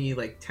took me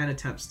like 10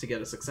 attempts to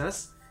get a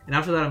success. And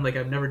after that, I'm like,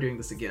 I'm never doing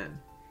this again.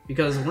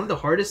 Because one of the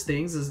hardest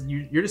things is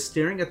you're just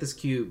staring at this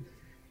cube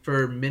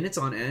for minutes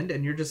on end,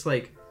 and you're just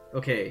like,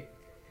 okay,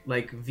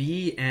 like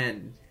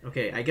VN.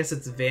 Okay, I guess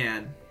it's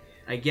Van.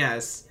 I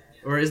guess.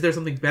 Or is there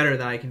something better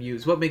that I can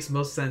use? What makes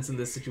most sense in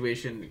this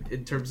situation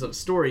in terms of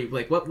story?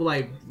 Like, what will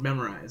I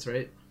memorize,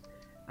 right?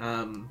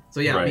 So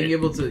yeah, Right. being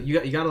able to, you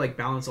gotta like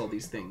balance all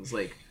these things.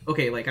 Like,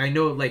 okay, like I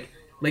know,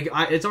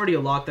 it's already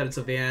a lock that it's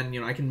a van.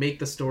 I can make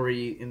the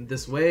story in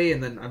this way,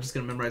 and then I'm just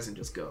gonna memorize and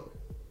just go.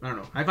 I don't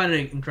know. I find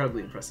it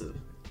incredibly impressive.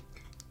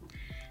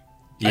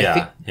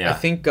 Yeah, I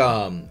think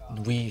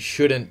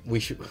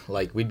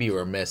we'd be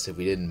remiss if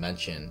we didn't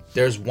mention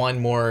there's one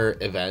more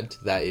event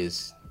that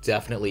is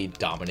definitely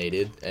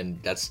dominated,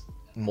 and that's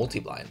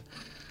multi-blind.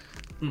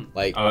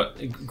 Like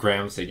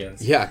Graham's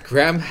against. yeah,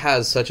 Graham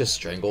has such a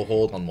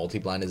stranglehold on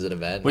multi-blind as an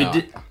event.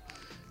 Wait,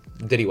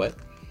 did he what?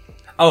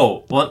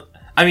 Oh, well,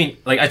 I mean,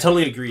 like, I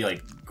totally agree.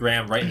 Like,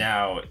 Graham right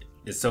now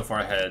is so far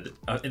ahead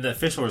in the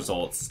official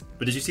results.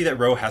 But did you see that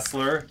Ro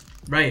Hessler?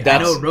 Right,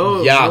 That's- I know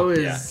Ro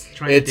is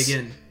trying to dig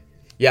in.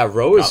 Yeah,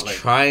 Ro is Like-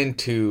 trying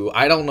to.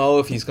 I don't know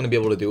if he's going to be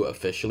able to do it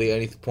officially at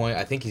any point.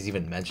 I think he's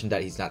even mentioned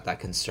that he's not that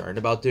concerned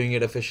about doing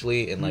it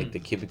officially in like the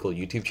Cubicle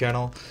YouTube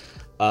channel.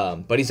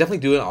 But he's definitely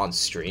doing it on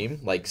stream,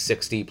 like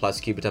 60 plus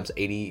cube attempts,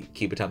 80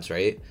 cube attempts,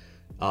 right?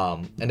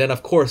 And then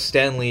of course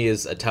Stanley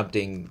is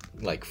attempting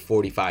like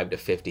 45 to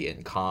 50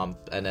 in comp,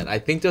 and then I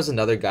think there's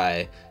another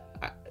guy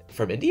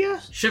from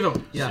India.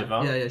 Shivam. Yeah.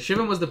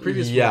 Shivam was the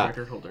previous world Yeah.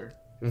 record holder.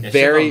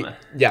 Very,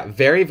 Shivam.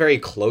 very, very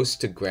close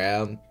to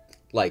Graham.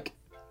 Like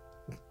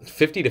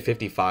 50 to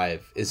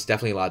 55 is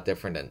definitely a lot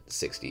different than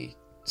 60.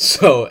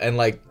 So, and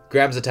like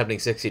Graham's attempting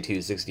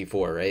 62,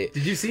 64, right?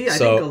 Did you see? I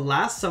So- think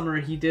last summer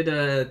he did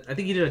a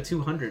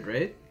 200,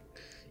 right?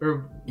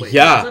 Or wait,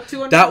 Yeah, was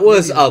 200? that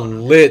was Maybe a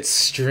 100. lit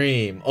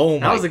stream. Oh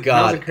my was a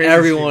god, crazy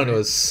everyone stream, right?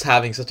 was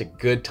having such a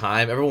good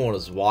time. Everyone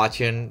was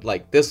watching.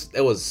 Like this,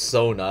 it was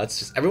so nuts.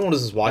 Just everyone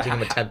was just watching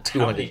him attempt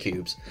 200 many-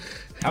 cubes.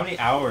 How many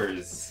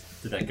hours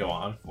did that go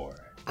on for?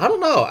 I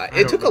don't know. It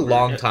don't took a remember.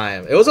 long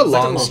time. It was a It was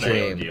like a long little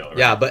stream. video deal, right?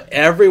 Yeah, but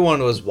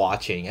everyone was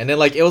watching, and then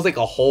like it was like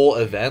a whole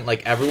event.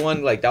 Like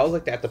everyone, like that was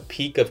like at the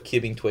peak of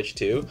cubing Twitch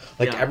too.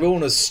 Like Yeah.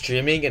 everyone was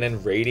streaming and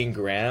then rating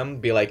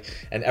Graham. Be like,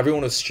 and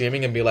everyone was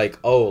streaming and be like,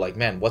 oh, like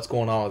man, what's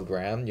going on with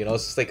Graham? You know,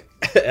 it's just like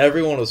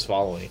everyone was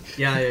following.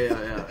 Yeah.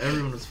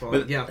 Everyone was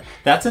following. But Yeah.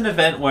 That's an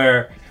event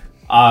where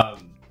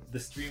the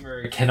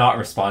streamer cannot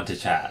respond to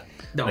chat.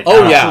 No. Like,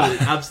 Oh, yeah.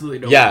 Absolutely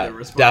no. Yeah, way they're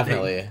responding.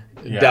 definitely,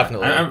 Yeah.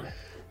 definitely.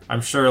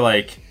 I'm sure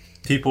like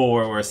people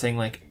were saying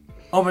like,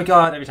 oh my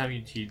god, every time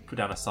he put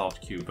down a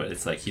solved cube, but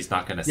it's like he's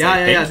not gonna say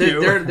Yeah. thank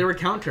you. There were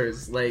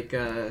counters like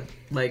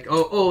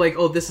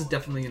this is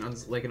definitely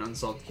an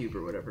unsolved cube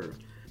or whatever.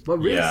 What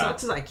really Yeah.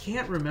 sucks is I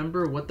can't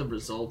remember what the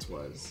result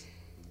was.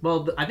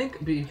 Well, I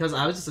think because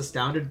I was just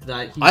astounded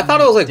that he. I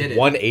thought it was like did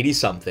 180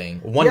 something,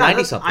 190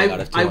 that's- something I- out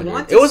of I 200.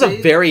 want to It was a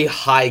say- very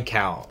high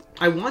count.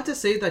 I want to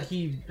say that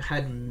he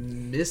had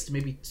missed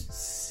maybe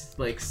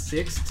like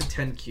 6 to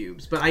 10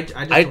 cubes, but I just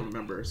don't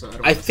remember. So I don't.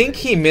 I wanna think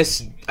say. he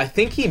missed. I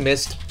think he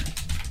missed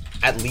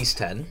at least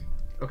 10,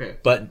 Okay.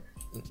 but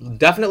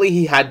definitely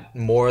he had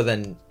more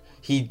than.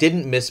 He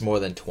didn't miss more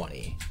than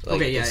 20. Like,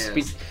 Okay, yeah,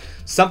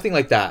 something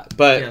like that.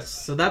 But Yes,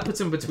 so that puts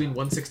him between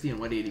 160 and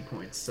 180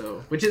 points.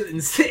 So, which is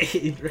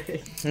insane,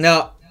 right?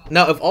 now,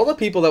 of all the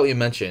people that we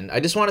mentioned, I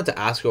just wanted to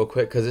ask real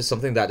quick because it's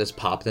something that just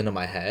popped into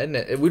my head.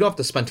 And we don't have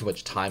to spend too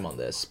much time on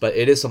this, but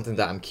it is something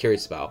that I'm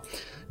curious about.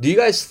 Do you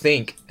guys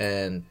think,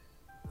 and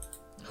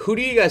who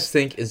do you guys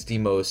think is the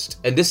most?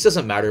 And this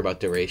doesn't matter about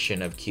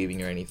duration of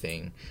cubing or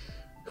anything.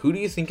 Who do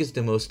you think is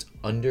the most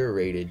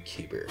underrated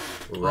cuber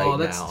right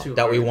that's now too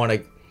that we hard. want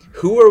to?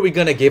 Who are we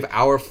gonna give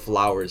our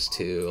flowers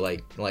to?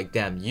 Like,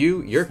 damn,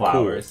 you're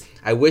Flowers. cool.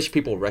 I wish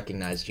people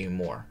recognized you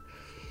more.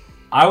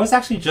 I was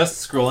actually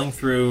just scrolling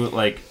through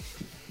like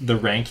the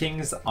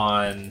rankings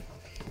on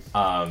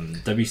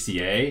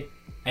WCA,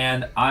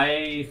 and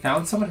I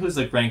found someone who's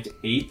like ranked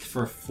 8th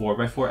for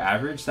 4x4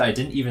 average that I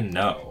didn't even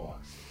know.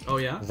 Oh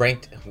yeah.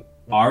 Ranked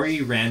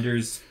Ari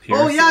Randers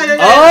Pearson. Oh yeah.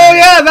 Oh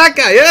yeah, that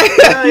guy. Yeah.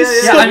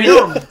 Yeah, I mean-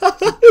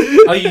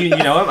 him. Oh, you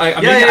know him?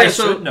 I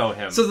should know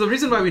him. So the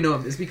reason why we know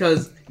him is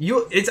because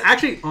it's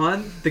actually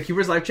on the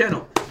Cubers Live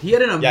channel. He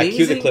had an amazing.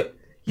 Cue the clip.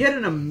 He had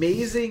an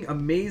amazing.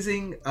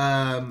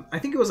 I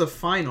think it was a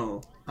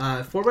final,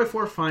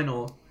 4x4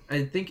 final.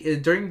 I think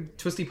during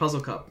Twisty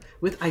Puzzle Cup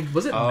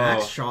was it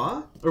Max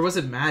Shaw or was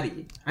it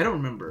Maddie? I don't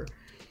remember.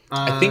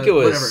 I think it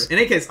was. Whatever. In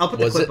any case, I'll put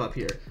the clip up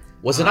here.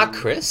 Was it not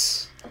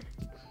Chris?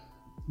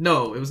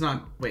 No, it was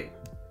not. Wait,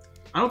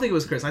 I don't think it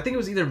was Chris. I think it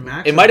was either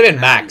Max. It might have been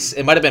Maddie. Max.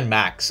 It might have been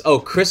Max. Oh,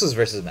 Chris was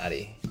versus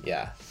Maddie.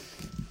 Yeah.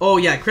 Oh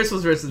yeah, Chris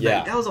was versus Yeah.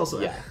 Maddie. That was also.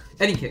 Yeah.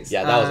 Any case.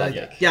 Yeah, that was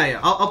epic. Yeah.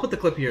 I'll put the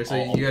clip here so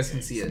you guys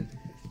can see it.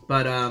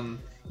 But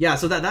yeah.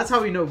 So that's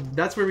how we know.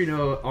 That's where we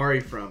know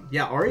Ari from.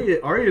 Yeah,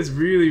 Ari is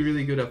really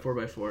really good at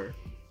 4x4.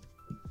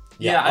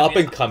 Yeah, I up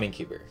mean- and coming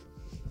keeper.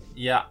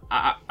 Yeah,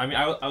 I mean,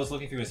 I was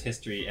looking through his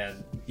history,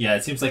 and yeah,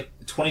 it seems like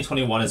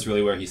 2021 is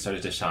really where he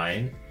started to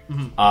shine.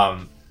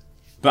 Mm-hmm.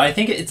 But I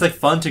think it's like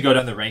fun to go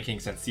down the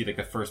rankings and see like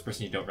the first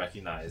person you don't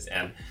recognize,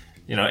 and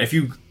you know, if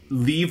you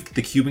leave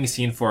the cubing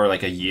scene for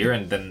like a year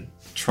and then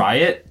try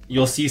it,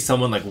 you'll see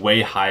someone like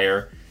way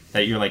higher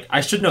that you're like, I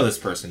should know this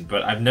person,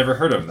 but I've never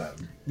heard of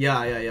them.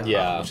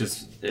 Yeah.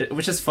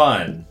 Which is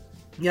fun.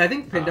 Yeah, I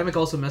think Pandemic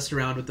also messed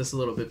around with this a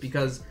little bit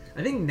because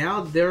I think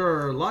now there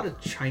are a lot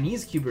of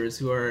Chinese cubers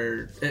who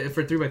are,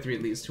 for 3x3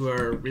 at least, who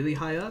are really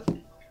high up.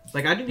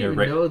 Like I didn't even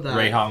know that.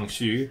 Ray Hong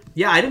Xu.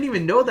 Yeah, I didn't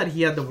even know that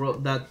he had the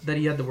world that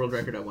he had the world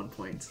record at one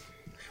point.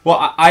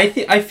 Well, I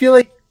feel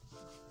like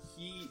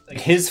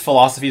his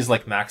philosophy is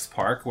like Max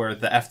Park, where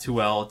the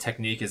F2L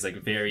technique is like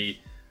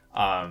very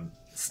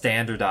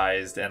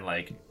standardized and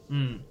like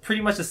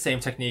pretty much the same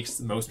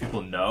techniques most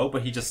people know,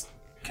 but he just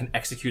can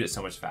execute it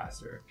so much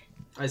faster.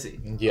 I see.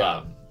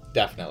 Yeah,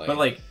 definitely. But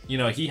like, you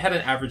know, he had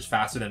an average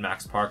faster than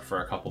Max Park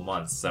for a couple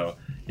months, so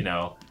you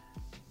know,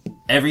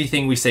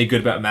 everything we say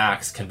good about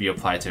Max can be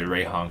applied to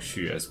Ray Hong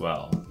Xu as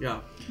well. Yeah.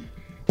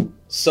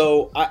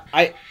 So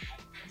I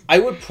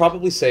would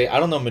probably say, I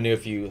don't know, Manu,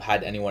 if you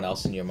had anyone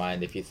else in your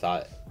mind, if you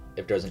thought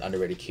if there's an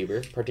underrated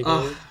cuber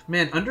particularly.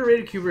 Man,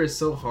 underrated cuber is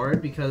so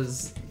hard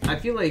because I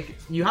feel like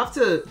you have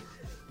to,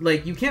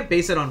 like, you can't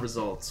base it on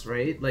results,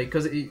 right? Like,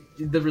 because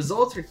the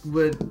results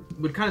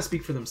would kind of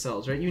speak for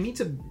themselves, right? You need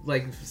to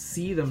like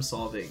see them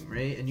solving,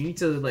 right? And you need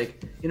to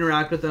like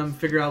interact with them,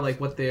 figure out like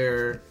what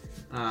their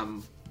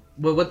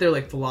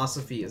like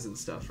philosophy is and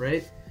stuff,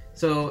 right?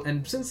 So,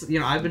 and since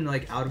I've been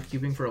like out of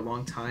cubing for a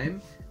long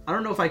time, I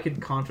don't know if I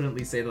could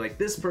confidently say that like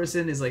this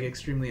person is like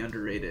extremely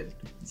underrated.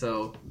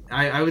 So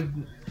I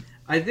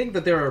think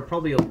that there are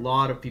probably a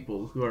lot of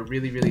people who are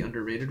really really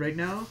underrated right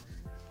now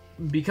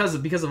because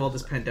of all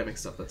this pandemic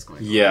stuff that's going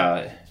on.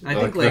 Yeah, I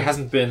think there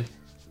have been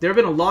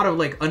a lot of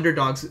like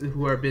underdogs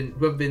who have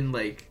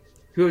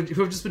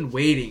just been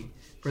waiting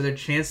for their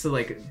chance to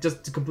like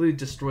just to completely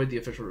destroy the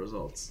official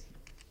results.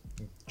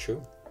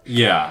 True.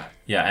 Yeah,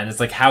 and it's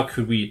like, how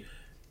could we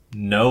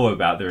know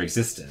about their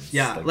existence?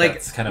 Yeah,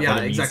 that's kind of what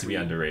it means to exactly. be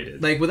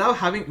underrated. Like without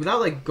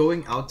like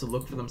going out to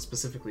look for them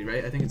specifically,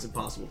 right? I think it's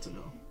impossible to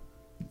know.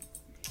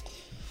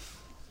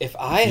 If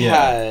I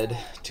had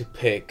to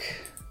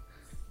pick,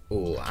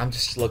 I'm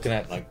just looking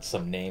at like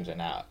some names right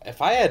now.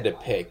 If I had to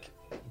pick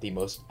the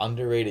most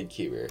underrated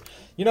cuber,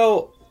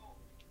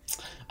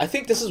 I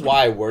think this is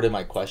why I worded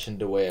my question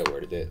the way I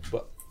worded it.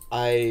 But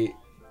I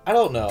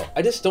don't know.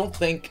 I just don't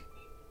think.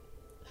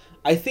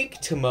 I think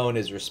Timon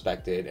is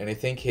respected, and I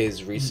think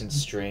his recent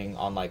string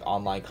on like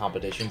online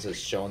competitions has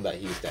shown that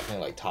he's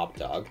definitely like top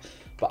dog.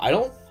 But I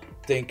don't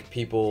think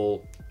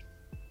people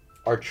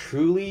are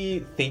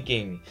truly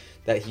thinking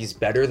that he's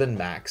better than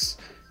Max,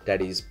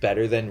 that he's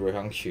better than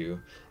Ruihang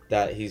Xu,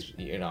 that he's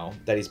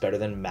that he's better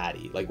than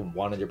Maddie, like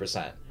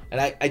 100%.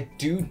 And I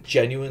do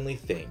genuinely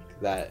think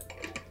that,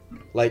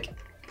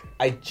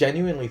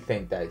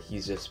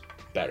 he's just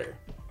better.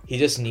 He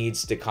just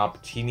needs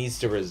he needs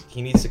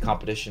the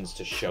competitions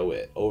to show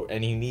it,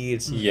 and he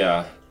needs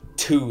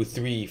 2,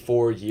 3,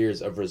 4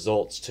 years of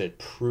results to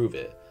prove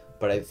it.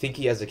 But I think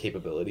he has the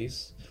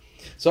capabilities.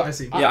 So I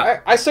see.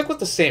 I stuck with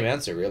the same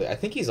answer, really. I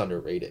think he's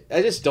underrated.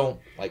 I just don't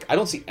I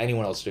don't see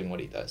anyone else doing what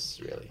he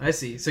does, really. I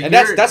see. So and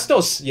that's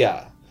no.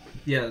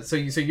 Yeah. So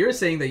you're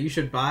saying that you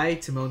should buy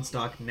Timon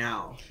stock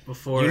now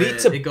before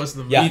it goes to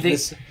the moon. Yeah.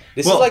 This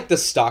is like the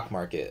stock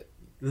market.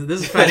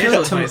 This is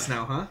financial advice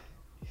now, huh?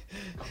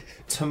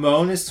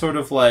 Timon is sort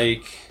of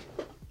like.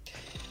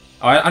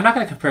 I'm not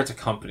going to compare it to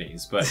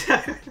companies, but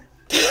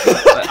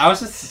I was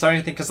just starting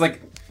to think, because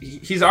like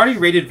he's already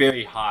rated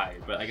very high,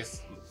 but I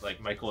guess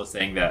like Michael is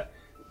saying that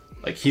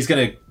like he's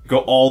going to go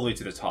all the way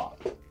to the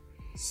top.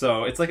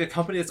 So it's like a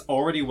company that's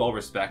already well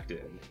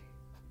respected,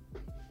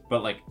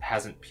 but like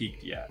hasn't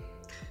peaked yet.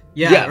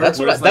 Yeah, that's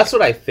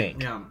what I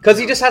think. Yeah. Because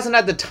he just hasn't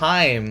had the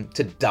time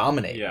to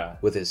dominate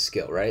with his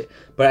skill, right?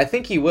 But I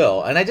think he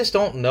will, and I just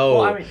don't know.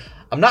 Well, I mean,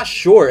 I'm not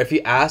sure if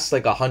he asks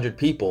like 100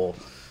 people,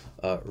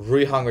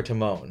 Ruihang or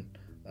Timon,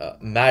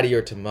 Maddie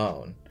or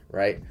Timon,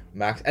 right?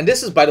 Max, and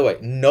this is, by the way,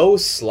 no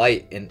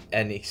slight in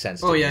any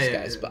sense to these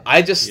guys, but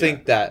I just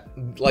think that,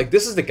 like,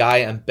 this is the guy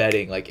I'm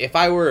betting. Like, if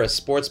I were a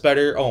sports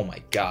bettor, oh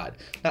my god,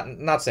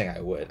 not saying I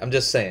would. I'm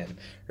just saying,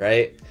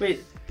 right?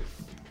 Wait,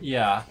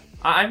 yeah,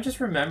 I'm just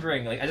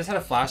remembering. Like, I just had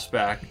a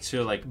flashback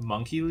to like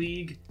Monkey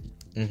League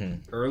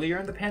earlier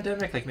in the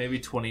pandemic, like maybe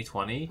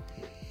 2020,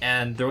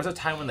 and there was a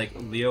time when like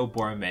Leo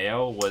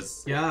Borromeo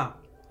was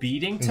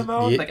beating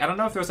Timon. Like, I don't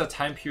know if there was a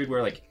time period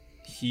where like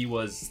he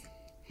was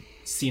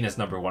seen as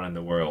number one in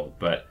the world,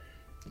 but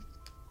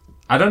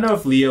I don't know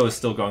if Leo is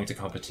still going to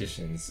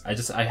competitions.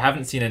 I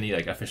haven't seen any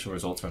like official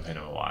results from him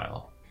in a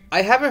while.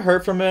 I haven't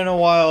heard from him in a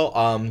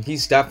while.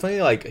 He's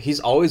definitely like, he's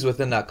always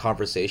within that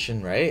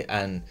conversation, right?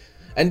 And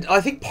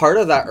I think part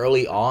of that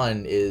early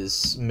on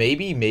is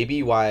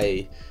maybe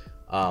why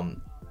I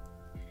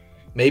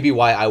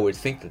would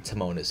think that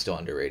Timon is still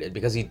underrated,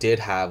 because he did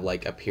have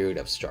like a period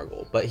of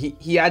struggle, but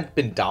he had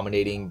been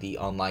dominating the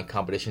online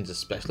competitions,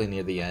 especially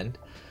near the end.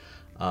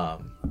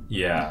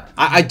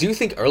 I do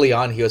think early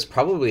on he was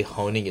probably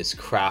honing his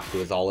craft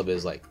with all of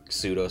his like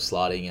pseudo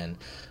slotting and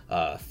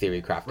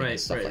theory crafting and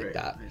stuff like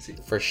that,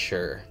 for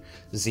sure.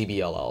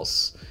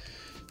 ZBLLs.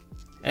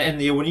 And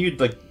when you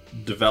like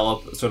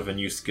develop sort of a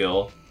new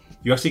skill,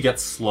 you actually get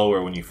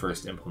slower when you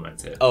first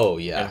implement it. Oh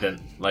yeah. And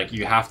then like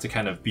you have to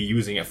kind of be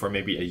using it for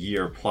maybe a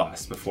year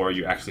plus before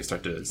you actually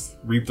start to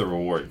reap the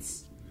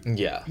rewards.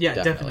 Yeah,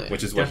 definitely.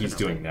 Which is what he's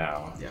doing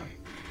now.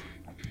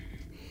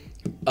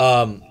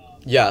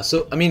 Yeah,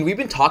 so, I mean, we've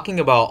been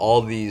talking about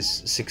all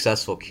these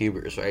successful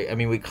cubers, right? I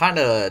mean, we kind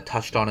of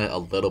touched on it a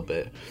little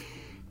bit,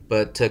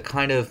 but to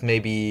kind of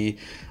maybe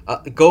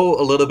go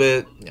a little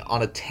bit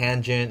on a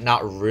tangent,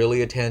 not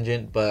really a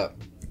tangent, but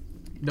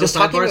no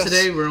sidebar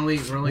today. We're only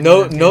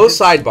no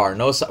sidebar.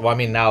 Well, I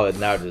mean, now there's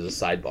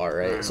a sidebar,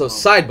 right? So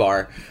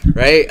sidebar,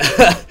 right?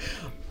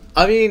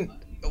 I mean,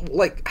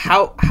 like,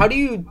 how do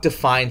you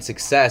define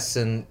success,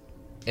 and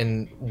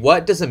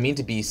what does it mean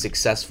to be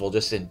successful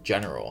just in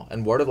general?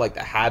 And what are like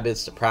the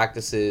habits, the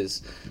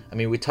practices? I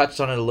mean, we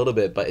touched on it a little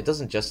bit, but it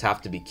doesn't just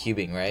have to be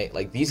cubing, right?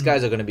 Like, these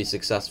guys are going to be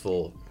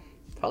successful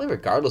probably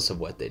regardless of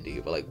what they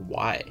do, but like,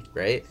 why,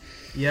 right?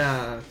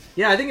 Yeah,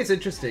 I think it's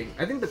interesting.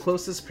 I think the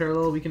closest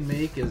parallel we can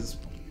make is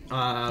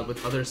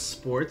with other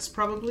sports,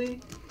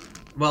 probably.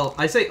 Well,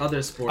 I say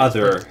other sports.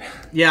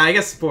 Yeah, I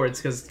guess sports,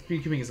 because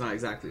cubing is not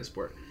exactly a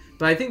sport.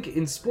 But I think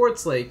in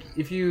sports, like,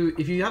 if you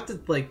have to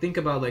like think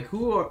about like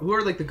who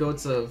are like the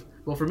goats of,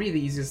 well, for me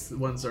the easiest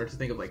ones are to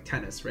think of like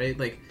tennis, right?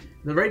 Like,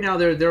 right now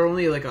there are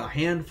only like a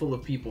handful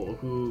of people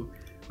who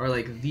are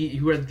like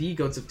the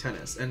goats of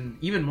tennis, and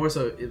even more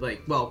so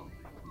like, well,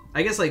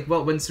 I guess like,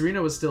 well, when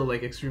Serena was still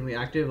like extremely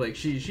active, like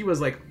she was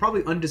like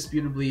probably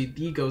undisputably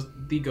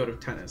the goat of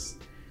tennis,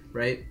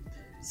 right?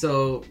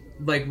 So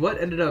like,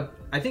 what ended up,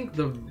 I think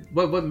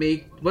what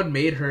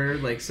made her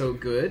like so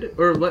good,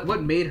 or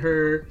what made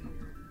her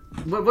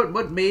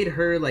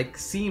like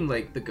seem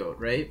like the GOAT,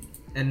 right?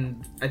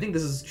 And I think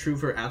this is true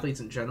for athletes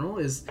in general,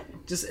 is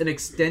just an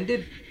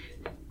extended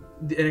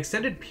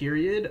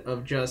period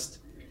of just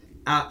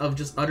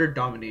utter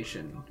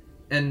domination,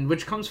 and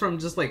which comes from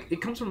just like, it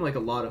comes from like a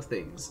lot of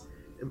things.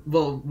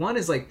 Well, one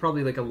is like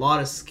probably like a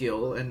lot of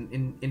skill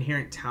and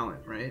inherent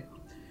talent, right?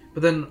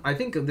 But then I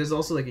think there's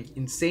also like an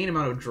insane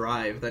amount of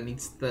drive that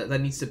needs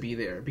to be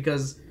there,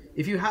 because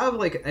if you have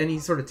like any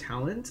sort of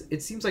talent,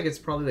 it seems like it's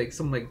probably like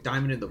some like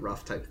diamond in the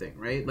rough type thing,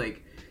 right?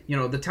 Like, you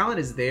know, the talent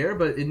is there,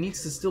 but it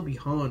needs to still be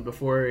honed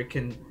before it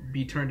can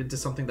be turned into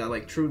something that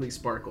like truly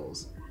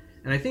sparkles.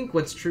 And I think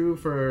what's true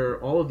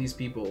for all of these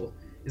people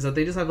is that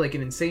they just have like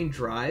an insane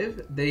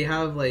drive. They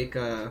have like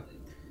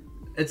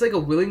it's like a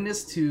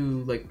willingness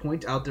to like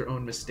point out their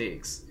own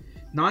mistakes,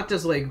 not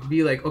just like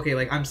be like, okay,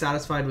 like I'm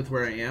satisfied with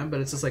where I am,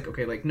 but it's just like,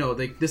 okay, like no,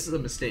 like this is a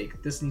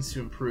mistake, this needs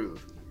to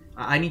improve.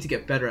 I need to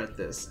get better at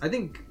this. I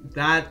think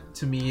that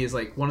to me is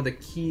like one of the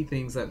key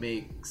things that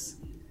makes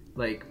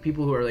like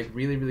people who are like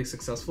really, really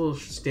successful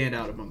stand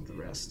out among the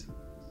rest.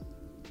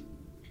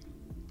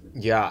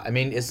 Yeah, I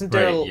mean, isn't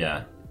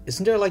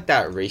there like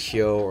that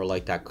ratio or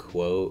like that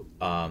quote?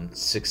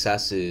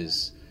 Success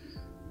is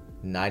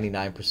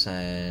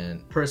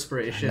 99%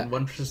 perspiration,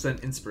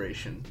 1%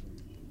 inspiration.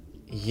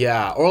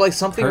 Yeah, or like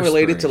something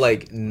related to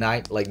like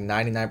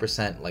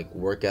 99% like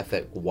work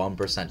ethic,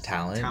 1%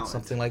 talent,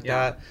 something like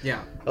that.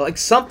 Yeah, like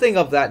something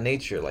of that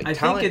nature. Like, I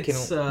talent think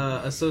it's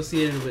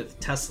associated with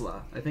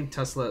Tesla. I think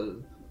Tesla.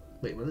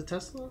 Wait, was it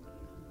Tesla?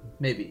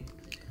 Maybe.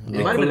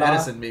 It might have been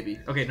Edison. Maybe.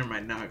 Okay, never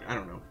mind. Now I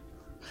don't know.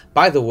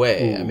 By the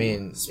way, I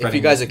mean, if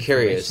you guys are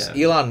curious,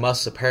 Elon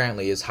Musk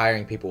apparently is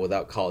hiring people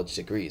without college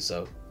degrees.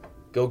 So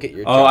go get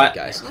your job,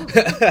 guys.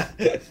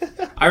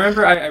 I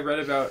remember I read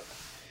about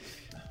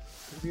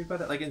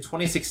it like in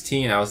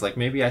 2016. I was like,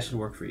 maybe I should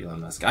work for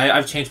Elon Musk.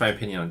 I've changed my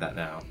opinion on that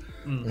now.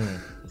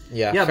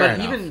 Yeah, but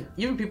enough.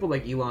 even people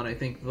like Elon, I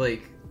think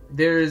like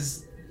they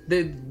just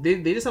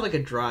have like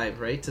a drive,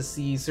 right, to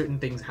see certain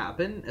things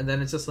happen, and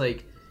then it's just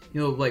like,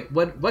 you know, like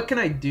what can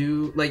I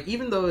do? Like,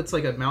 even though it's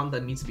like a mountain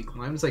that needs to be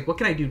climbed, it's like, what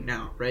can I do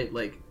now, right?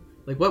 Like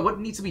what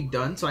needs to be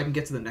done so I can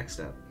get to the next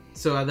step.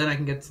 So then I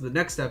can get to the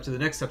next step, to the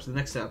next step, to the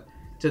next step,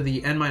 to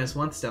the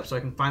n-1 step so I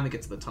can finally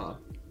get to the top.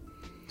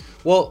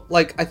 Well,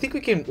 like, I think we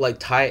can, like,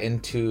 tie it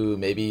into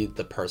maybe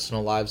the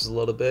personal lives a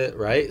little bit,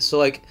 right? So,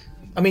 like,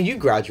 I mean, you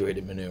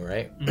graduated, Manu,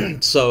 right?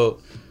 Mm-hmm.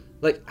 So,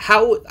 like,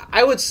 how,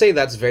 I would say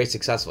that's very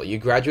successful. You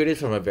graduated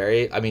from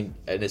an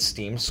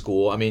esteemed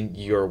school. I mean,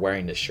 you're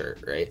wearing this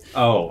shirt, right?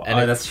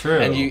 That's true.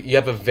 And you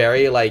have a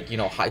very, like, you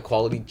know,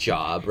 high-quality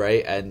job,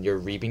 right? And you're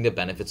reaping the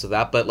benefits of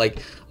that. But, like,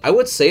 I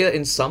would say that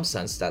in some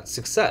sense that's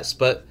success.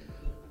 But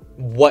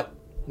what,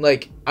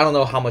 like, I don't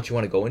know how much you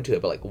want to go into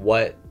it, but, like,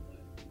 what...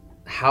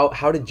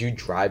 How did you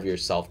drive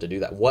yourself to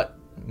do that? What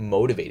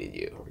motivated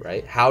you,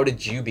 right? How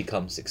did you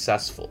become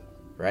successful,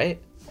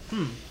 right?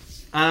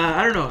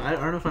 I don't know. I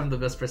don't know if I'm the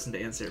best person to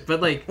answer,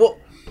 but like, well,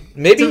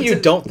 maybe you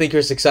don't think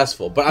you're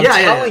successful, but I'm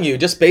telling you,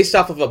 just based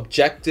off of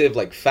objective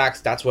like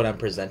facts, that's what I'm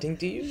presenting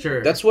to you.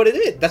 Sure, that's what it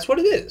is. That's what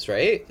it is,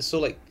 right? So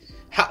like,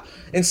 how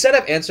instead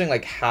of answering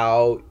like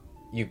how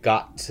you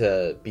got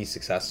to be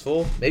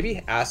successful,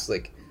 maybe ask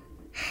like,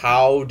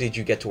 how did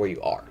you get to where you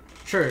are?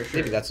 Sure.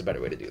 Maybe that's a better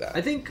way to do that.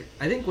 I think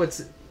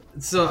what's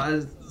so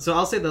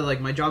I'll say that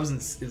like my job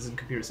is in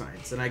computer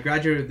science, and I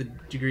graduated with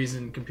the degrees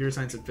in computer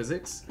science and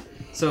physics.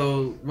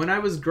 So when I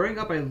was growing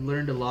up, I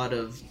learned a lot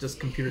of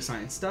just computer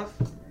science stuff.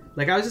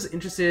 Like I was just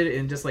interested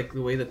in just like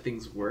the way that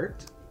things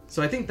worked.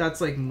 So I think that's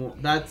like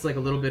that's like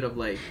a little bit of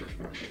like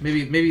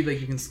maybe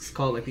like you can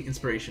call it like the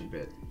inspiration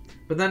bit.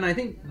 But then I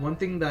think one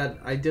thing that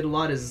I did a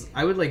lot is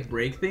I would like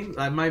break things.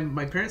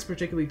 My parents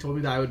particularly told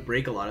me that I would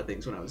break a lot of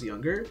things when I was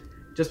younger,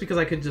 just because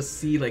I could just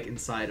see like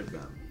inside of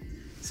them.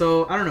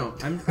 So I don't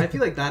know. I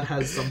feel like that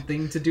has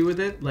something to do with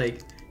it.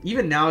 Like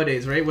even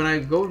nowadays, right? When I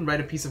go and write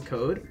a piece of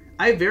code,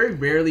 I very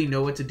rarely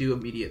know what to do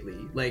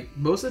immediately. Like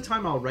most of the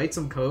time, I'll write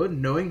some code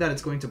knowing that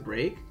it's going to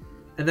break,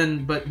 and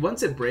then but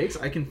once it breaks,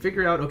 I can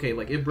figure out okay,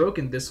 like it broke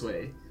in this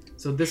way,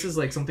 so this is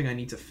like something I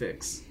need to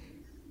fix.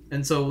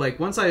 And so like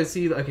once I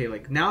see okay,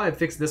 like now I've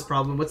fixed this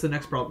problem. What's the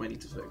next problem I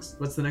need to fix?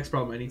 What's the next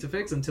problem I need to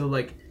fix until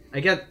like I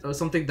get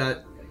something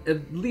that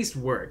at least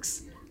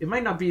works. It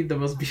might not be the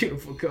most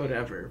beautiful code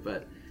ever,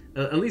 but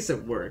at least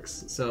it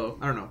works. So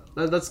I don't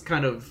know. That's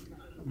kind of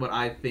what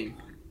I think.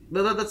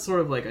 That's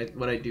sort of like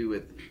what I do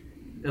with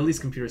at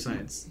least computer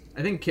science.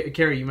 I think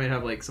Carrie, you might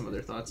have like some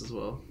other thoughts as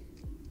well.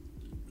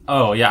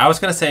 Oh yeah, I was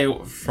gonna say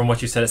from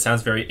what you said, it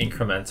sounds very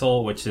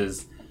incremental, which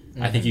is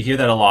I think you hear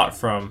that a lot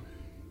from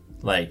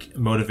like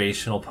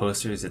motivational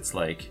posters. It's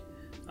like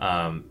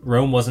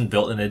Rome wasn't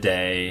built in a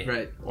day,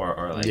 right?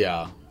 Or like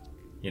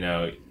you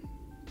know,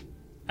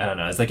 I don't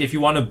know. It's like if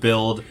you want to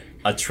build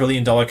 $1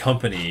 trillion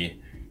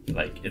company,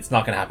 like it's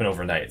not gonna happen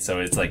overnight. So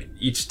it's like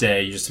each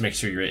day you just make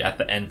sure you're at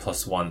the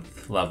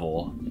n+1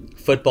 level.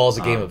 Football's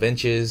a game of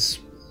inches.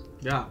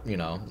 Yeah. You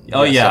know.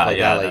 Oh yeah, like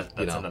yeah. that, like,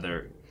 that's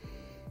another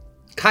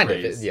kind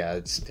phrase. Of. Yeah,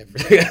 it's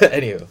different.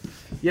 Anywho.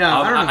 Yeah,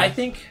 I don't know. I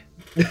think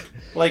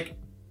like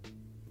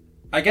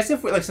I guess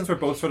if we, like since we're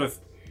both sort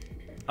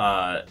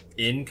of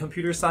in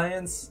computer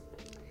science,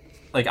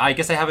 like I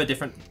guess I have a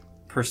different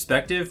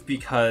perspective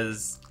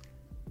because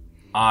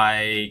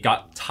I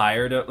got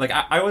tired of like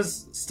I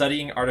was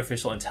studying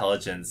artificial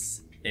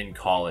intelligence in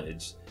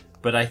college,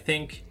 but I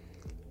think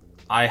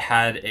I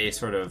had a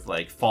sort of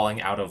like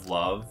falling out of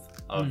love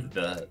of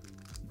the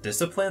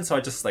discipline. So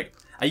I just like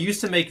I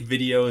used to make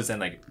videos and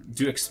like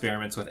do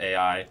experiments with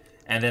AI,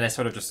 and then I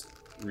sort of just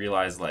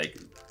realized like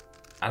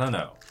I don't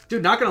know.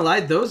 Dude, not gonna lie,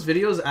 those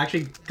videos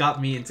actually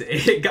got me into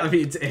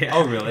AI.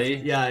 Oh really?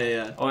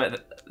 Yeah. Oh,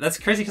 that's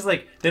crazy because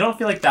like they don't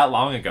feel like that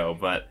long ago,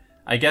 but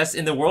I guess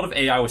in the world of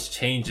AI, which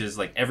changes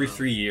like every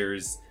 3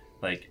 years,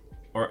 like,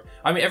 or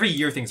I mean, every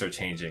year things are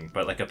changing,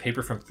 but like a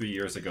paper from 3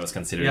 years ago is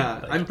considered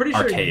like, I'm pretty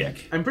archaic.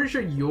 Sure. I'm pretty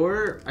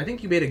sure I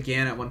think you made a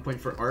GAN at one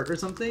point for art or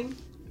something,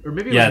 or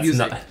maybe it was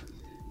music. Not...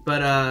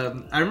 But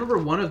I remember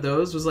one of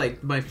those was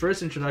like my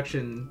first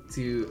introduction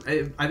to.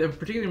 I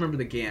particularly remember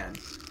the GAN.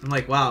 I'm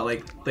like, wow,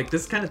 like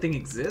this kind of thing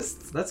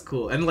exists. That's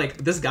cool, and like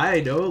this guy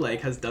I know like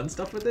has done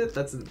stuff with it.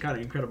 That's kind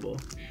of incredible.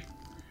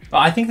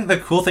 Well, I think that the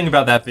cool thing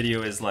about that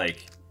video is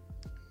like.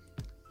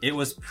 It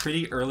was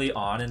pretty early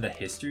on in the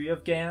history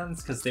of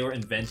GANs because they were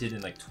invented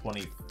in like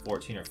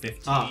 2014 or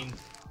 15,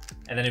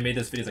 and then it made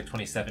those videos like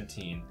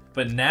 2017.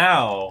 But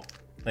now,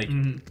 like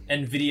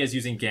NVIDIA is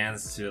using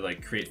GANs to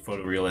like create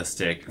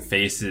photorealistic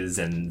faces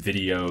and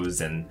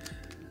videos, and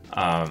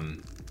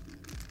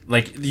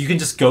like you can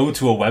just go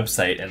to a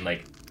website and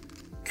like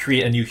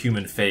create a new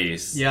human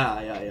face. Yeah.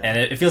 And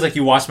it feels like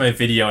you watch my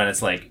video and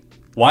it's like,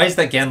 why is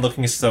that GAN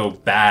looking so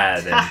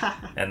bad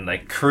and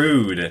like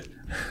crude?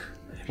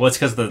 Well, it's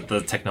because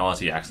the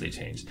technology actually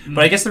changed.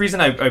 But I guess the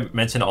reason I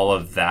mention all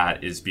of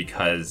that is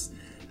because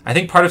I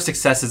think part of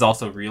success is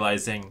also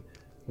realizing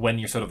when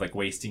you're sort of like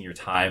wasting your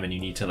time and you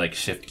need to like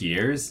shift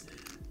gears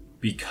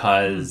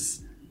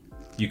because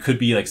you could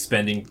be like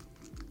spending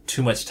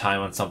too much time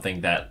on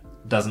something that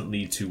doesn't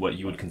lead to what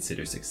you would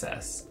consider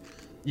success.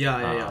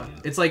 Yeah.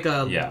 It's like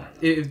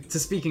to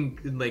speak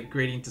in like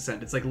gradient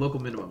descent, it's like local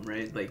minimum,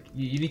 right? Like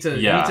you need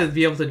to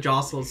be able to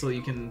jostle so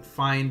you can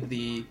find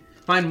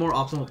more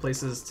optimal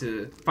places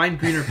to find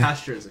greener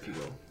pastures, if you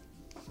will.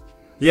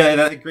 Yeah,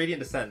 that gradient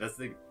descent.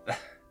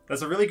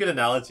 That's a really good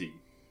analogy.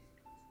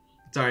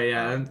 Sorry,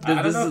 yeah. I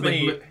don't This know is if like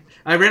any-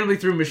 I randomly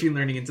threw machine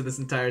learning into this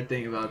entire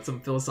thing about some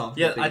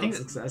philosophical Yeah, thing I about think-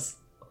 success.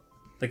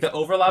 Like the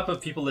overlap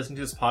of people listening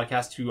to this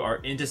podcast who are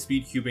into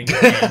speed cubing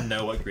and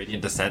know what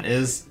gradient descent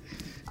is.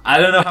 I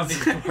don't know how many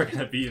people are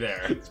gonna be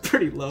there. It's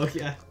pretty low,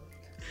 yeah.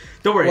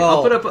 Don't worry, Well-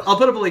 I'll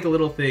put up like a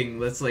little thing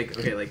that's like,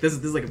 okay, like this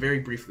is like very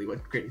briefly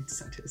what gradient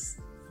descent is.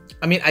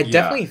 I mean, I Yeah.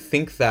 definitely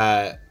think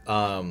that,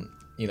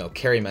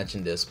 Carrie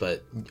mentioned this,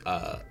 but,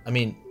 I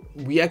mean,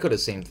 we echo the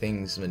same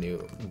things,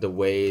 Manu. The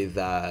way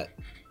that,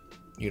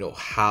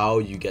 how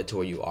you get to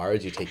where you are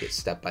is you take it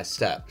step by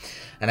step.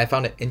 And I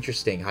found it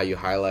interesting how you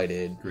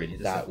highlighted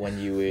Gradient that descent. when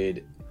you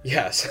would...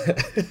 Yes.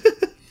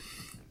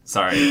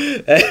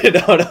 Sorry.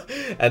 No.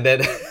 And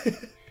then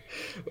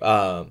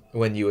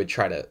when you would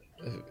try to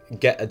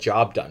get a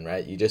job done,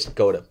 right? You just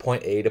go to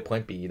point A to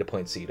point B to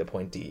point C to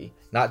point D,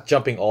 not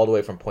jumping all the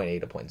way from point A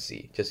to point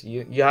C. Just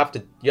you have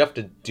to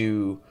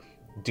do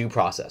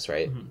process,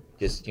 right? Mm-hmm.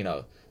 Just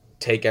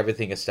take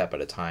everything a step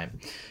at a time,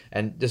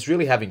 and just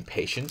really having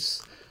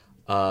patience.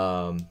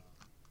 I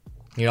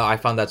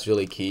found that's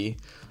really key.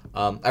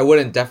 I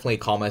wouldn't definitely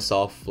call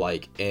myself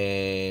like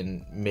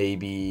in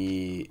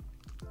maybe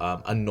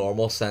a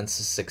normal sense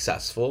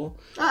successful.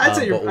 I'd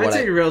say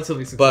you're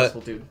relatively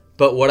successful, dude.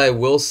 But what I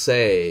will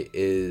say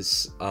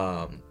is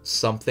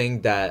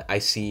something that I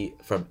see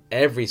from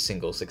every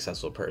single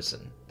successful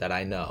person that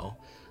I know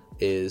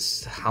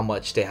is how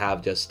much they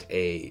have just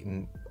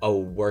a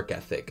work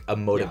ethic, a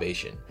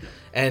motivation. Yeah.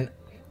 And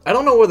I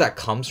don't know where that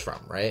comes from,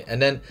 right?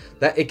 And then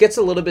that it gets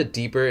a little bit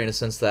deeper in a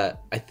sense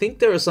that I think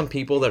there are some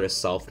people that are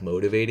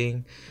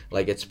self-motivating,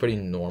 like it's pretty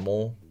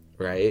normal,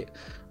 right?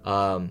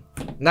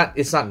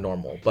 It's not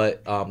normal,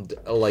 but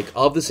like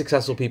of the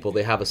successful people,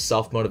 they have a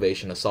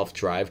self-motivation, a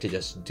self-drive to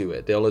just do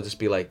it. They'll just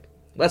be like,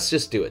 let's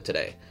just do it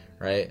today,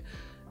 right?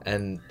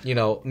 And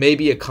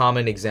maybe a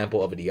common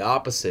example of the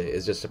opposite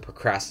is just a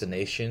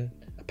procrastination,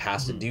 a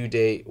past a due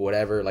date,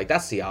 whatever. Like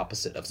that's the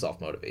opposite of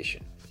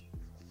self-motivation,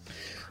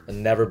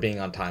 and never being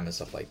on time and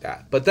stuff like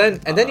that. But then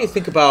you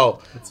think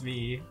about It's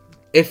me.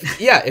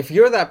 if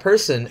you're that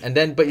person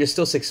but you're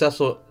still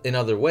successful in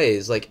other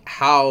ways, like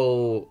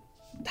how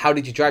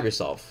did you drive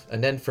yourself?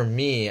 And then for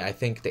me, I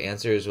think the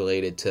answer is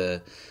related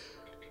to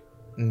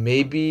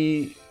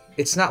maybe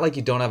it's not like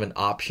you don't have an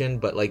option,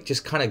 but like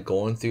just kind of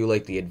going through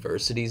like the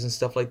adversities and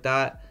stuff like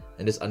that,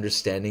 and just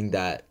understanding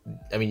that,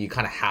 I mean, you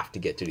kind of have to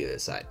get to the other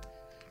side,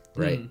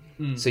 right?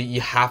 So you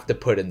have to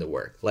put in the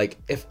work. Like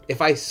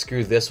if I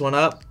screw this one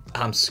up,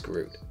 I'm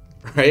screwed,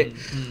 right?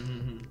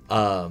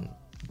 So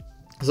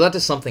that's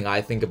just something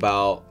I think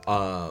about.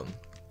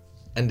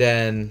 And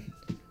then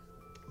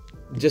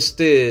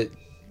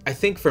I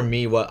think for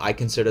me, what I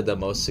consider the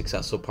most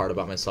successful part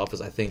about myself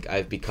is I think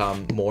I've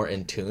become more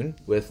in tune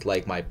with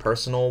like my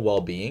personal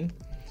well-being.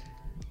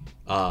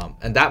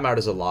 And that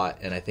matters a lot.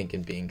 And I think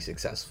in being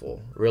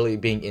successful, really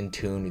being in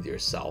tune with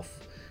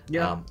yourself,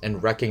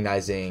 and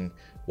recognizing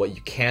what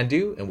you can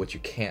do and what you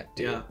can't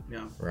do.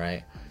 Yeah.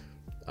 Right.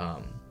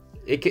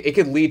 It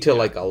could lead to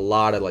like a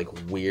lot of like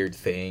weird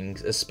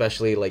things,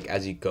 especially like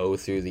as you go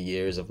through the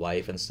years of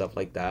life and stuff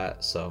like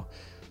that. So,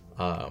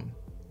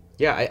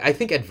 I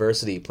think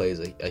adversity plays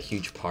a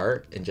huge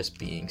part in just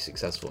being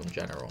successful in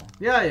general.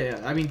 Yeah.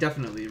 I mean,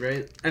 definitely,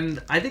 right?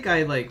 And I think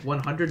I like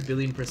 100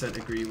 billion%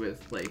 agree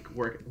with like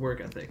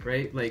work ethic,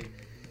 right? Like,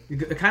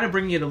 kind of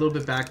bringing it a little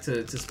bit back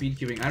to speed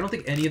cubing. I don't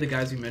think any of the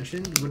guys we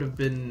mentioned would have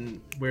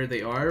been where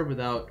they are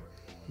without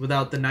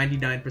the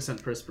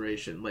 99%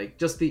 perspiration. Like,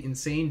 just the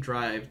insane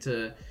drive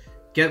to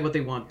get what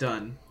they want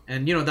done,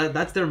 and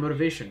that's their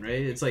motivation,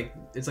 right? It's like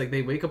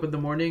they wake up in the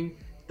morning.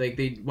 Like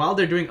while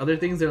they're doing other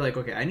things, they're like,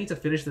 okay, I need to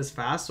finish this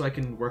fast so I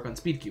can work on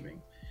speed cubing,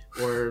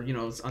 or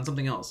on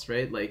something else,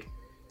 right? Like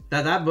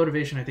that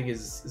motivation I think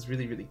is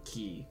really, really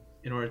key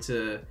in order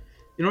to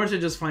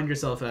just find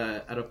yourself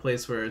at a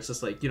place where it's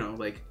just like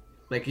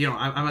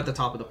I'm at the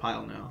top of the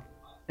pile now.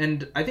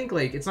 And I think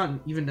like it's not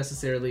even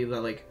necessarily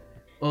that like,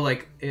 oh,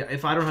 like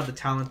if I don't have the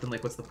talent, then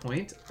like what's the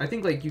point? I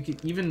think like you can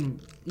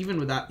even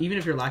with that, even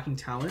if you're lacking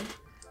talent,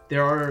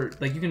 there are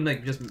like you can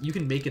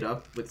make it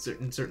up with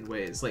certain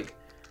ways. Like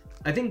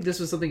I think this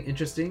was something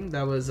interesting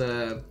that was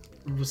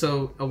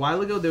so a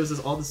while ago there was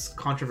all this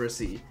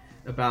controversy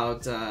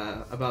about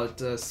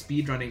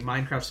speedrunning,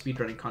 Minecraft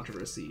speedrunning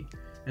controversy,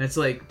 and it's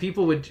like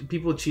people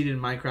cheated in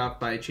Minecraft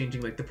by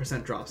changing like the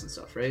percent drops and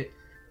stuff, right?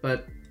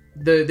 But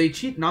they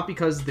cheat not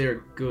because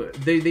they're good,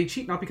 they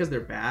cheat not because they're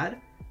bad,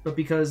 but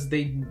because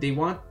they don't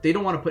want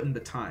to put in the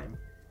time.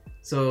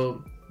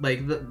 So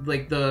like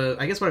the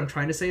I guess what I'm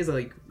trying to say is that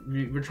like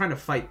we're trying to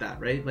fight that,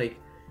 right? Like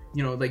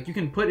like you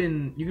can put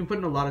in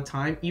a lot of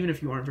time even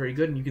if you aren't very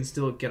good, and you can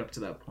still get up to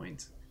that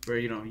point where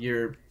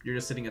you're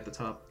just sitting at the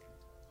top.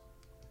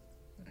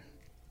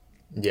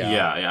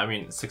 Yeah. I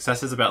mean,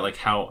 success is about like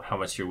how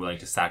much you're willing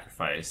to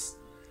sacrifice,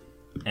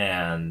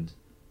 and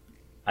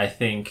I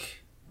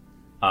think,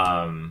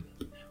 well,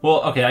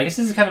 okay, I guess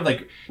this is kind of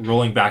like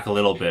rolling back a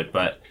little bit,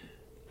 but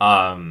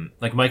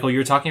like Michael, you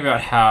were talking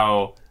about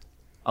how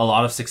a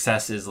lot of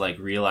success is like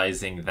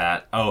realizing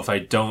that, oh, if I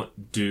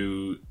don't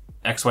do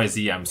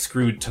XYZ, I'm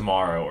screwed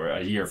tomorrow or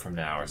a year from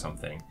now or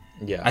something.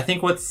 Yeah. I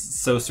think what's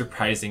so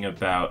surprising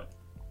about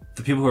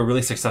the people who are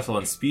really successful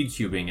in speed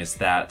cubing is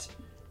that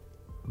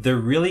there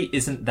really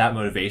isn't that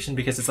motivation,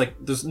 because it's like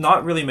there's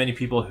not really many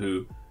people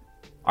who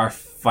are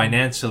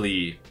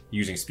financially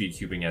using speed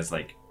cubing as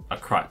like a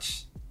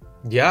crutch.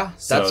 Yeah,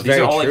 So that's these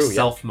very are all true. like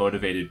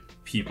self-motivated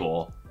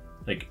people,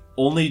 like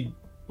only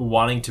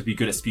wanting to be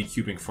good at speed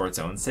cubing for its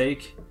own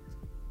sake.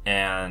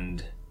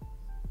 And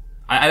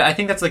I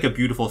think that's like a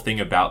beautiful thing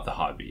about the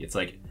hobby. It's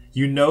like,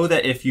 you know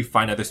that if you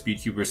find other speed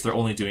cubers, they're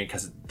only doing it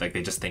because like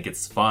they just think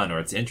it's fun or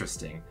it's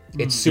interesting.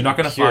 It's super You're not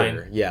gonna pure.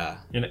 find- Yeah.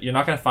 You're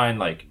not going to find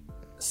like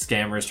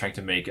scammers trying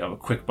to make a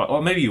quick buck.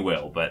 Well, maybe you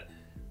will, but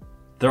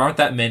there aren't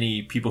that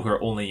many people who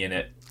are only in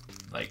it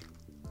like,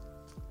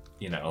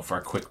 for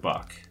a quick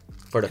buck.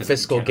 For the 'Cause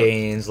fiscal you can't-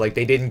 gains, like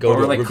they didn't go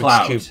Or to a like Rubik's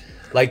clout. Cube.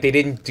 Like they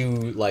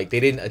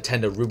didn't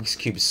attend a Rubik's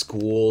Cube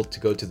school to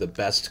go to the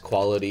best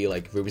quality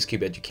like Rubik's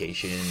Cube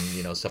education,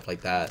 stuff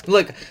like that.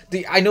 Like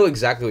I know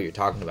exactly what you're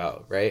talking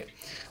about, right?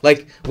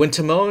 Like when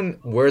Timon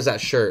wears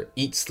that shirt,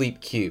 eat, sleep,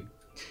 cube.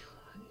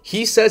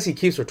 He says he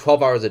keeps for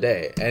 12 hours a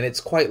day, and it's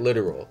quite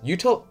literal. You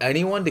tell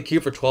anyone to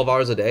keep for 12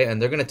 hours a day,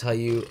 and they're gonna tell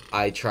you,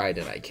 "I tried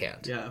and I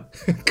can't." Yeah.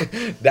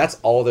 That's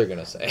all they're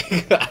gonna say.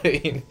 I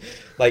mean,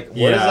 like,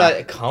 where does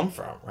that come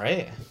from,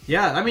 right?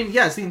 Yeah, I mean,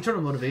 yeah, it's the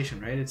internal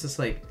motivation, right? It's just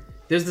like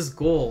there's this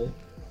goal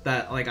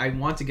that like I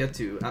want to get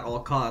to at all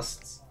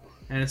costs,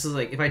 and it's just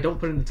like if I don't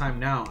put in the time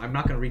now, I'm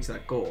not gonna reach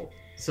that goal.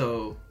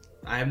 So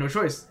I have no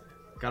choice.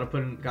 Gotta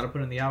put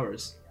in the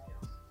hours.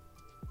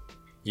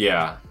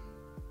 Yeah.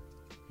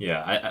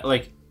 Yeah, I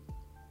like,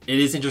 it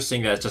is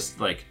interesting that it's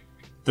just like,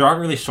 there aren't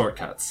really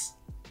shortcuts.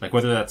 Like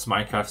whether that's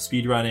Minecraft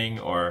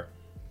speedrunning or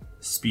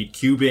speed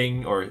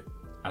cubing or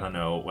I don't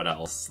know what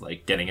else,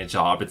 like getting a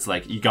job. It's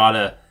like, you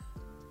gotta,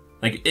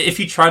 like if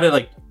you try to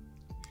like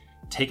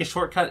take a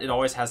shortcut, it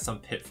always has some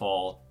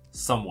pitfall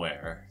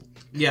somewhere.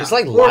 Yeah, It's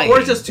like lying. Or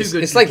it's just too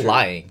good. It's to be like true.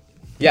 lying.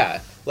 Yeah,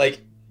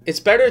 like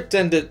it's better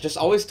than to just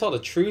always tell the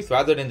truth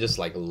rather than just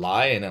like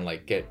lie and then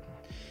like get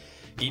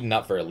eaten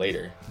up for it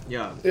later.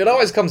 Yeah, It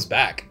always comes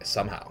back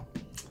somehow.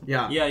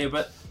 yeah, Yeah,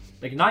 but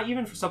like not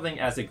even for something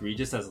as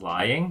egregious as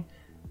lying.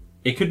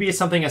 It could be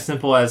something as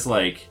simple as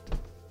like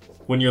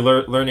when you're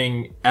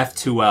learning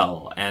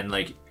F2L and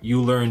like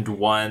you learned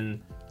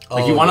one,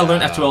 like you want to learn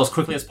F2L as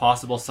quickly as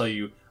possible, so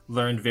you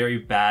learned very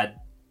bad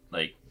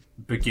like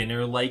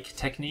beginner-like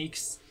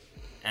techniques,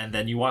 and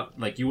then you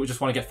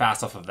just want to get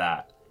fast off of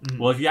that.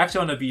 Well, if you actually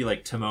want to be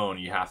like Timon,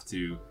 you have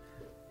to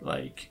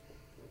like,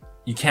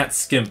 you can't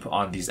skimp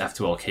on these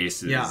F2L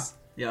cases.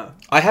 yeah.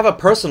 I have a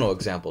personal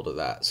example to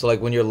that. So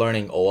like when you're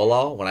learning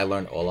OLL, when I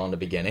learned OLL in the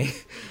beginning,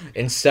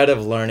 instead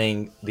of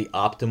learning the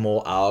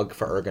optimal alg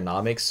for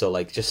ergonomics, so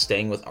like just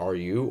staying with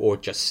RU or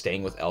just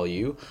staying with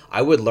LU,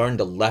 I would learn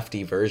the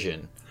lefty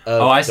version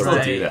of I the still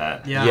right. do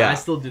that. Yeah, I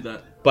still do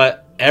that.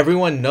 But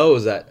everyone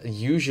knows that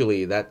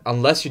usually that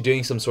unless you're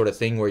doing some sort of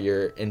thing where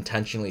you're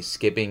intentionally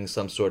skipping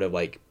some sort of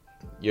like,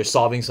 you're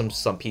solving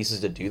some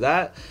pieces to do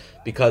that,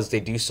 because they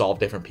do solve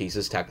different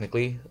pieces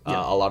technically, a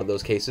lot of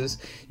those cases,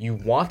 you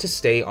want to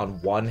stay on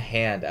one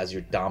hand as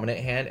your dominant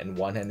hand and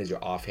one hand as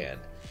your offhand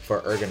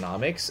for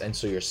ergonomics, and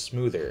so you're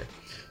smoother.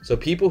 So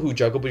people who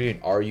juggle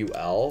between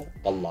RUL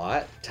a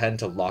lot tend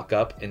to lock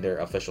up in their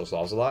official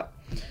solves a lot.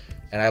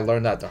 And I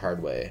learned that the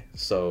hard way.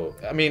 So,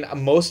 I mean,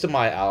 most of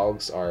my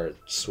algs are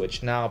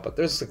switched now, but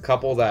there's a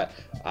couple that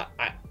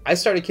I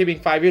started keeping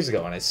 5 years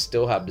ago and I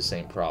still have the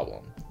same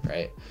problem,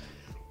 right?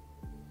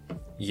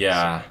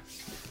 Yeah.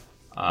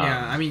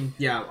 Yeah, I mean,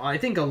 yeah, I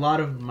think a lot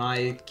of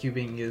my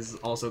cubing is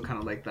also kind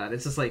of like that.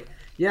 It's just like,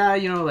 yeah,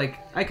 like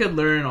I could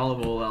learn all of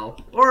OLL,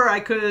 or I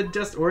could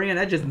just orient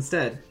edges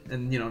instead.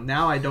 And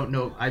now I don't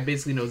know. I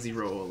basically know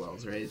 0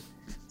 OLLs, right?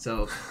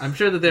 So I'm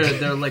sure that there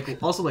are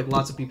like also like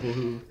lots of people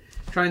who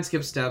try and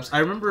skip steps. I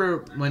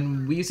remember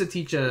when we used to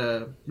teach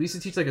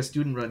like a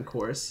student run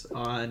course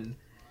on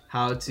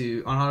how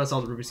to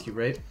solve the Rubik's Cube,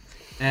 right?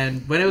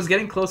 And when it was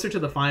getting closer to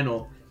the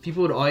final,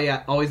 people would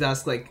always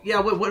ask like, yeah,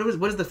 what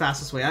is the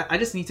fastest way? I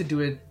just need to do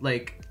it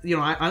like,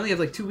 I only have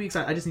like 2 weeks.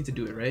 I just need to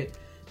do it, right?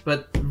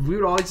 But we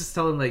would always just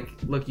tell them like,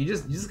 look, you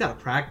just gotta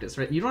practice,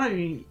 right? You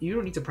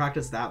don't need to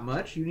practice that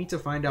much. You need to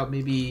find out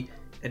maybe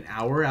an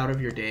hour out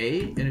of your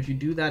day, and if you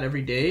do that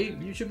every day,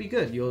 you should be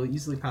good. You'll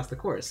easily pass the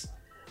course.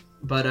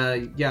 But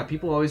yeah,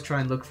 people always try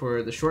and look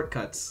for the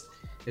shortcuts.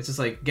 It's just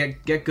like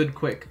get good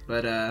quick.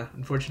 But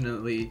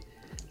unfortunately,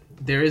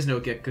 there is no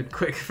get good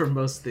quick for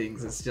most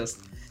things. It's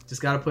just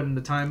gotta put in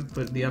the time,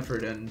 put in the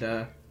effort,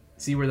 and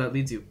see where that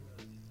leads you.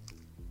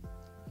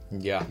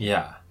 Yeah.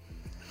 Yeah.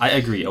 I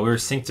agree. We're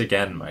synced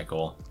again,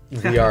 Michael.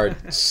 We are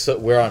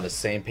we're on the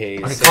same page,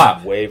 Okay, same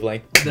clap.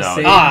 wavelength. The No.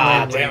 same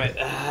Damn wavelength.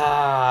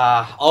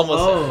 it. Almost.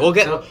 Oh, we'll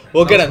get that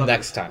we'll get was it funny.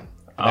 next time.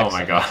 Oh Next my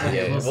time. god.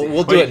 Yeah, we'll see.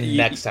 we'll do Wait, it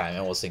next time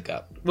and we'll sync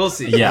up. We'll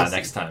see. Yeah, We'll see.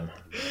 next time.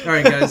 All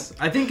right, guys.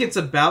 I think it's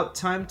about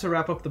time to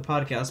wrap up the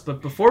podcast.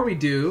 But before we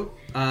do,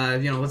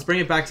 let's bring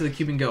it back to the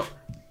Cube and Go.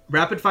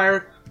 Rapid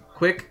fire,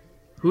 quick.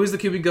 Who is the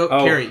Cube and Go?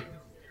 Oh. Carrie.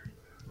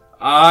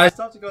 I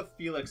still have to go with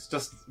Felix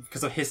just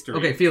because of history.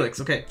 Okay, Felix.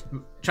 Okay,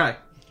 Chai.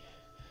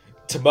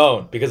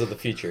 Timon, because of the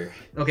future.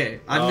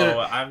 Okay,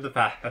 I'm the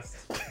past.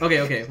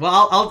 Okay.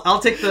 Well, I'll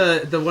take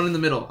the one in the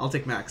middle. I'll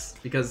take Max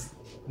because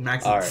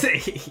Max All is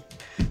insane.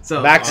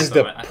 So Max is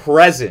the awesome.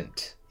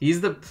 present. he's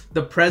the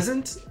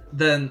present,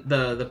 then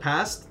the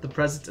past, the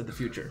present, and the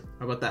future.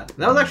 How about that?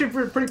 That was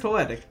actually pretty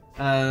poetic.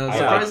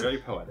 Very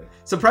poetic.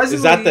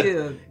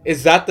 Surprisingly,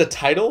 Is that the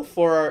title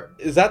for?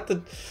 Is that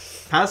the?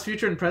 past,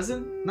 future, and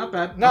present. Not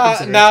bad.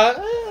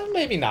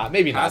 Maybe not.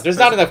 Maybe not. Past, There's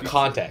not present, enough future.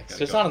 context. Gotta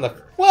There's go not for enough.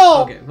 it.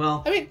 Well, Okay.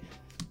 Well, I mean,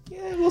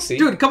 yeah, we'll see.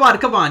 dude, come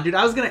on, dude.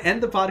 I was gonna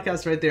end the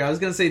podcast right there. I was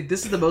gonna say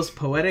this is the most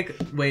poetic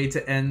way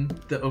to end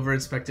the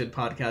Overinspected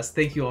podcast.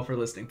 Thank you all for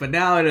listening. But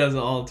now it has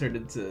all turned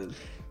into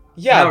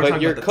Yeah, now we're but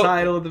talking your about the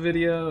title of the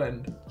video,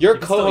 and your You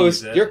can still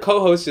co-host, use it. your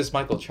co-host is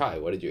Michael Chai.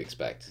 What did you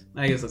expect?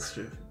 I guess that's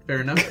true.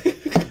 Fair enough.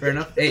 Fair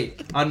enough. Hey,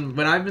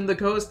 when I've been the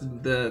co-host,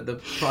 the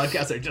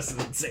podcasts are just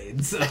as insane.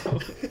 So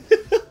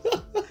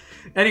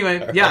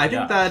anyway, yeah, I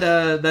think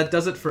that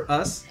does it for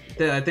us.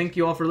 Thank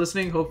you all for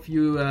listening. Hope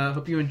you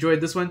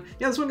enjoyed this one.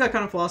 Yeah, this one got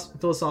kind of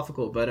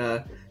philosophical, but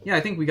yeah, I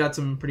think we got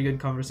some pretty good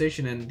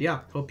conversation, and yeah,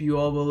 hope you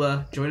all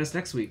will join us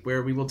next week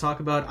where we will talk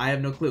about I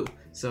have no clue.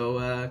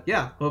 So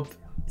yeah, hope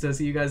to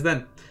see you guys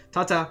then.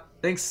 Ta-ta.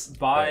 Thanks.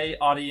 Bye,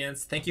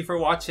 audience. Thank you for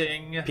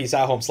watching. Peace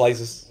out, home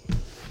slices.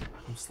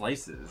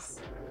 Slices.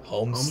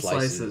 Home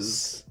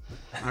slices.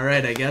 All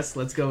right, I guess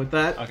let's go with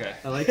that. Okay.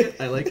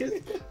 I like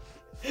it.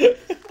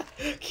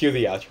 Cue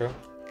the outro.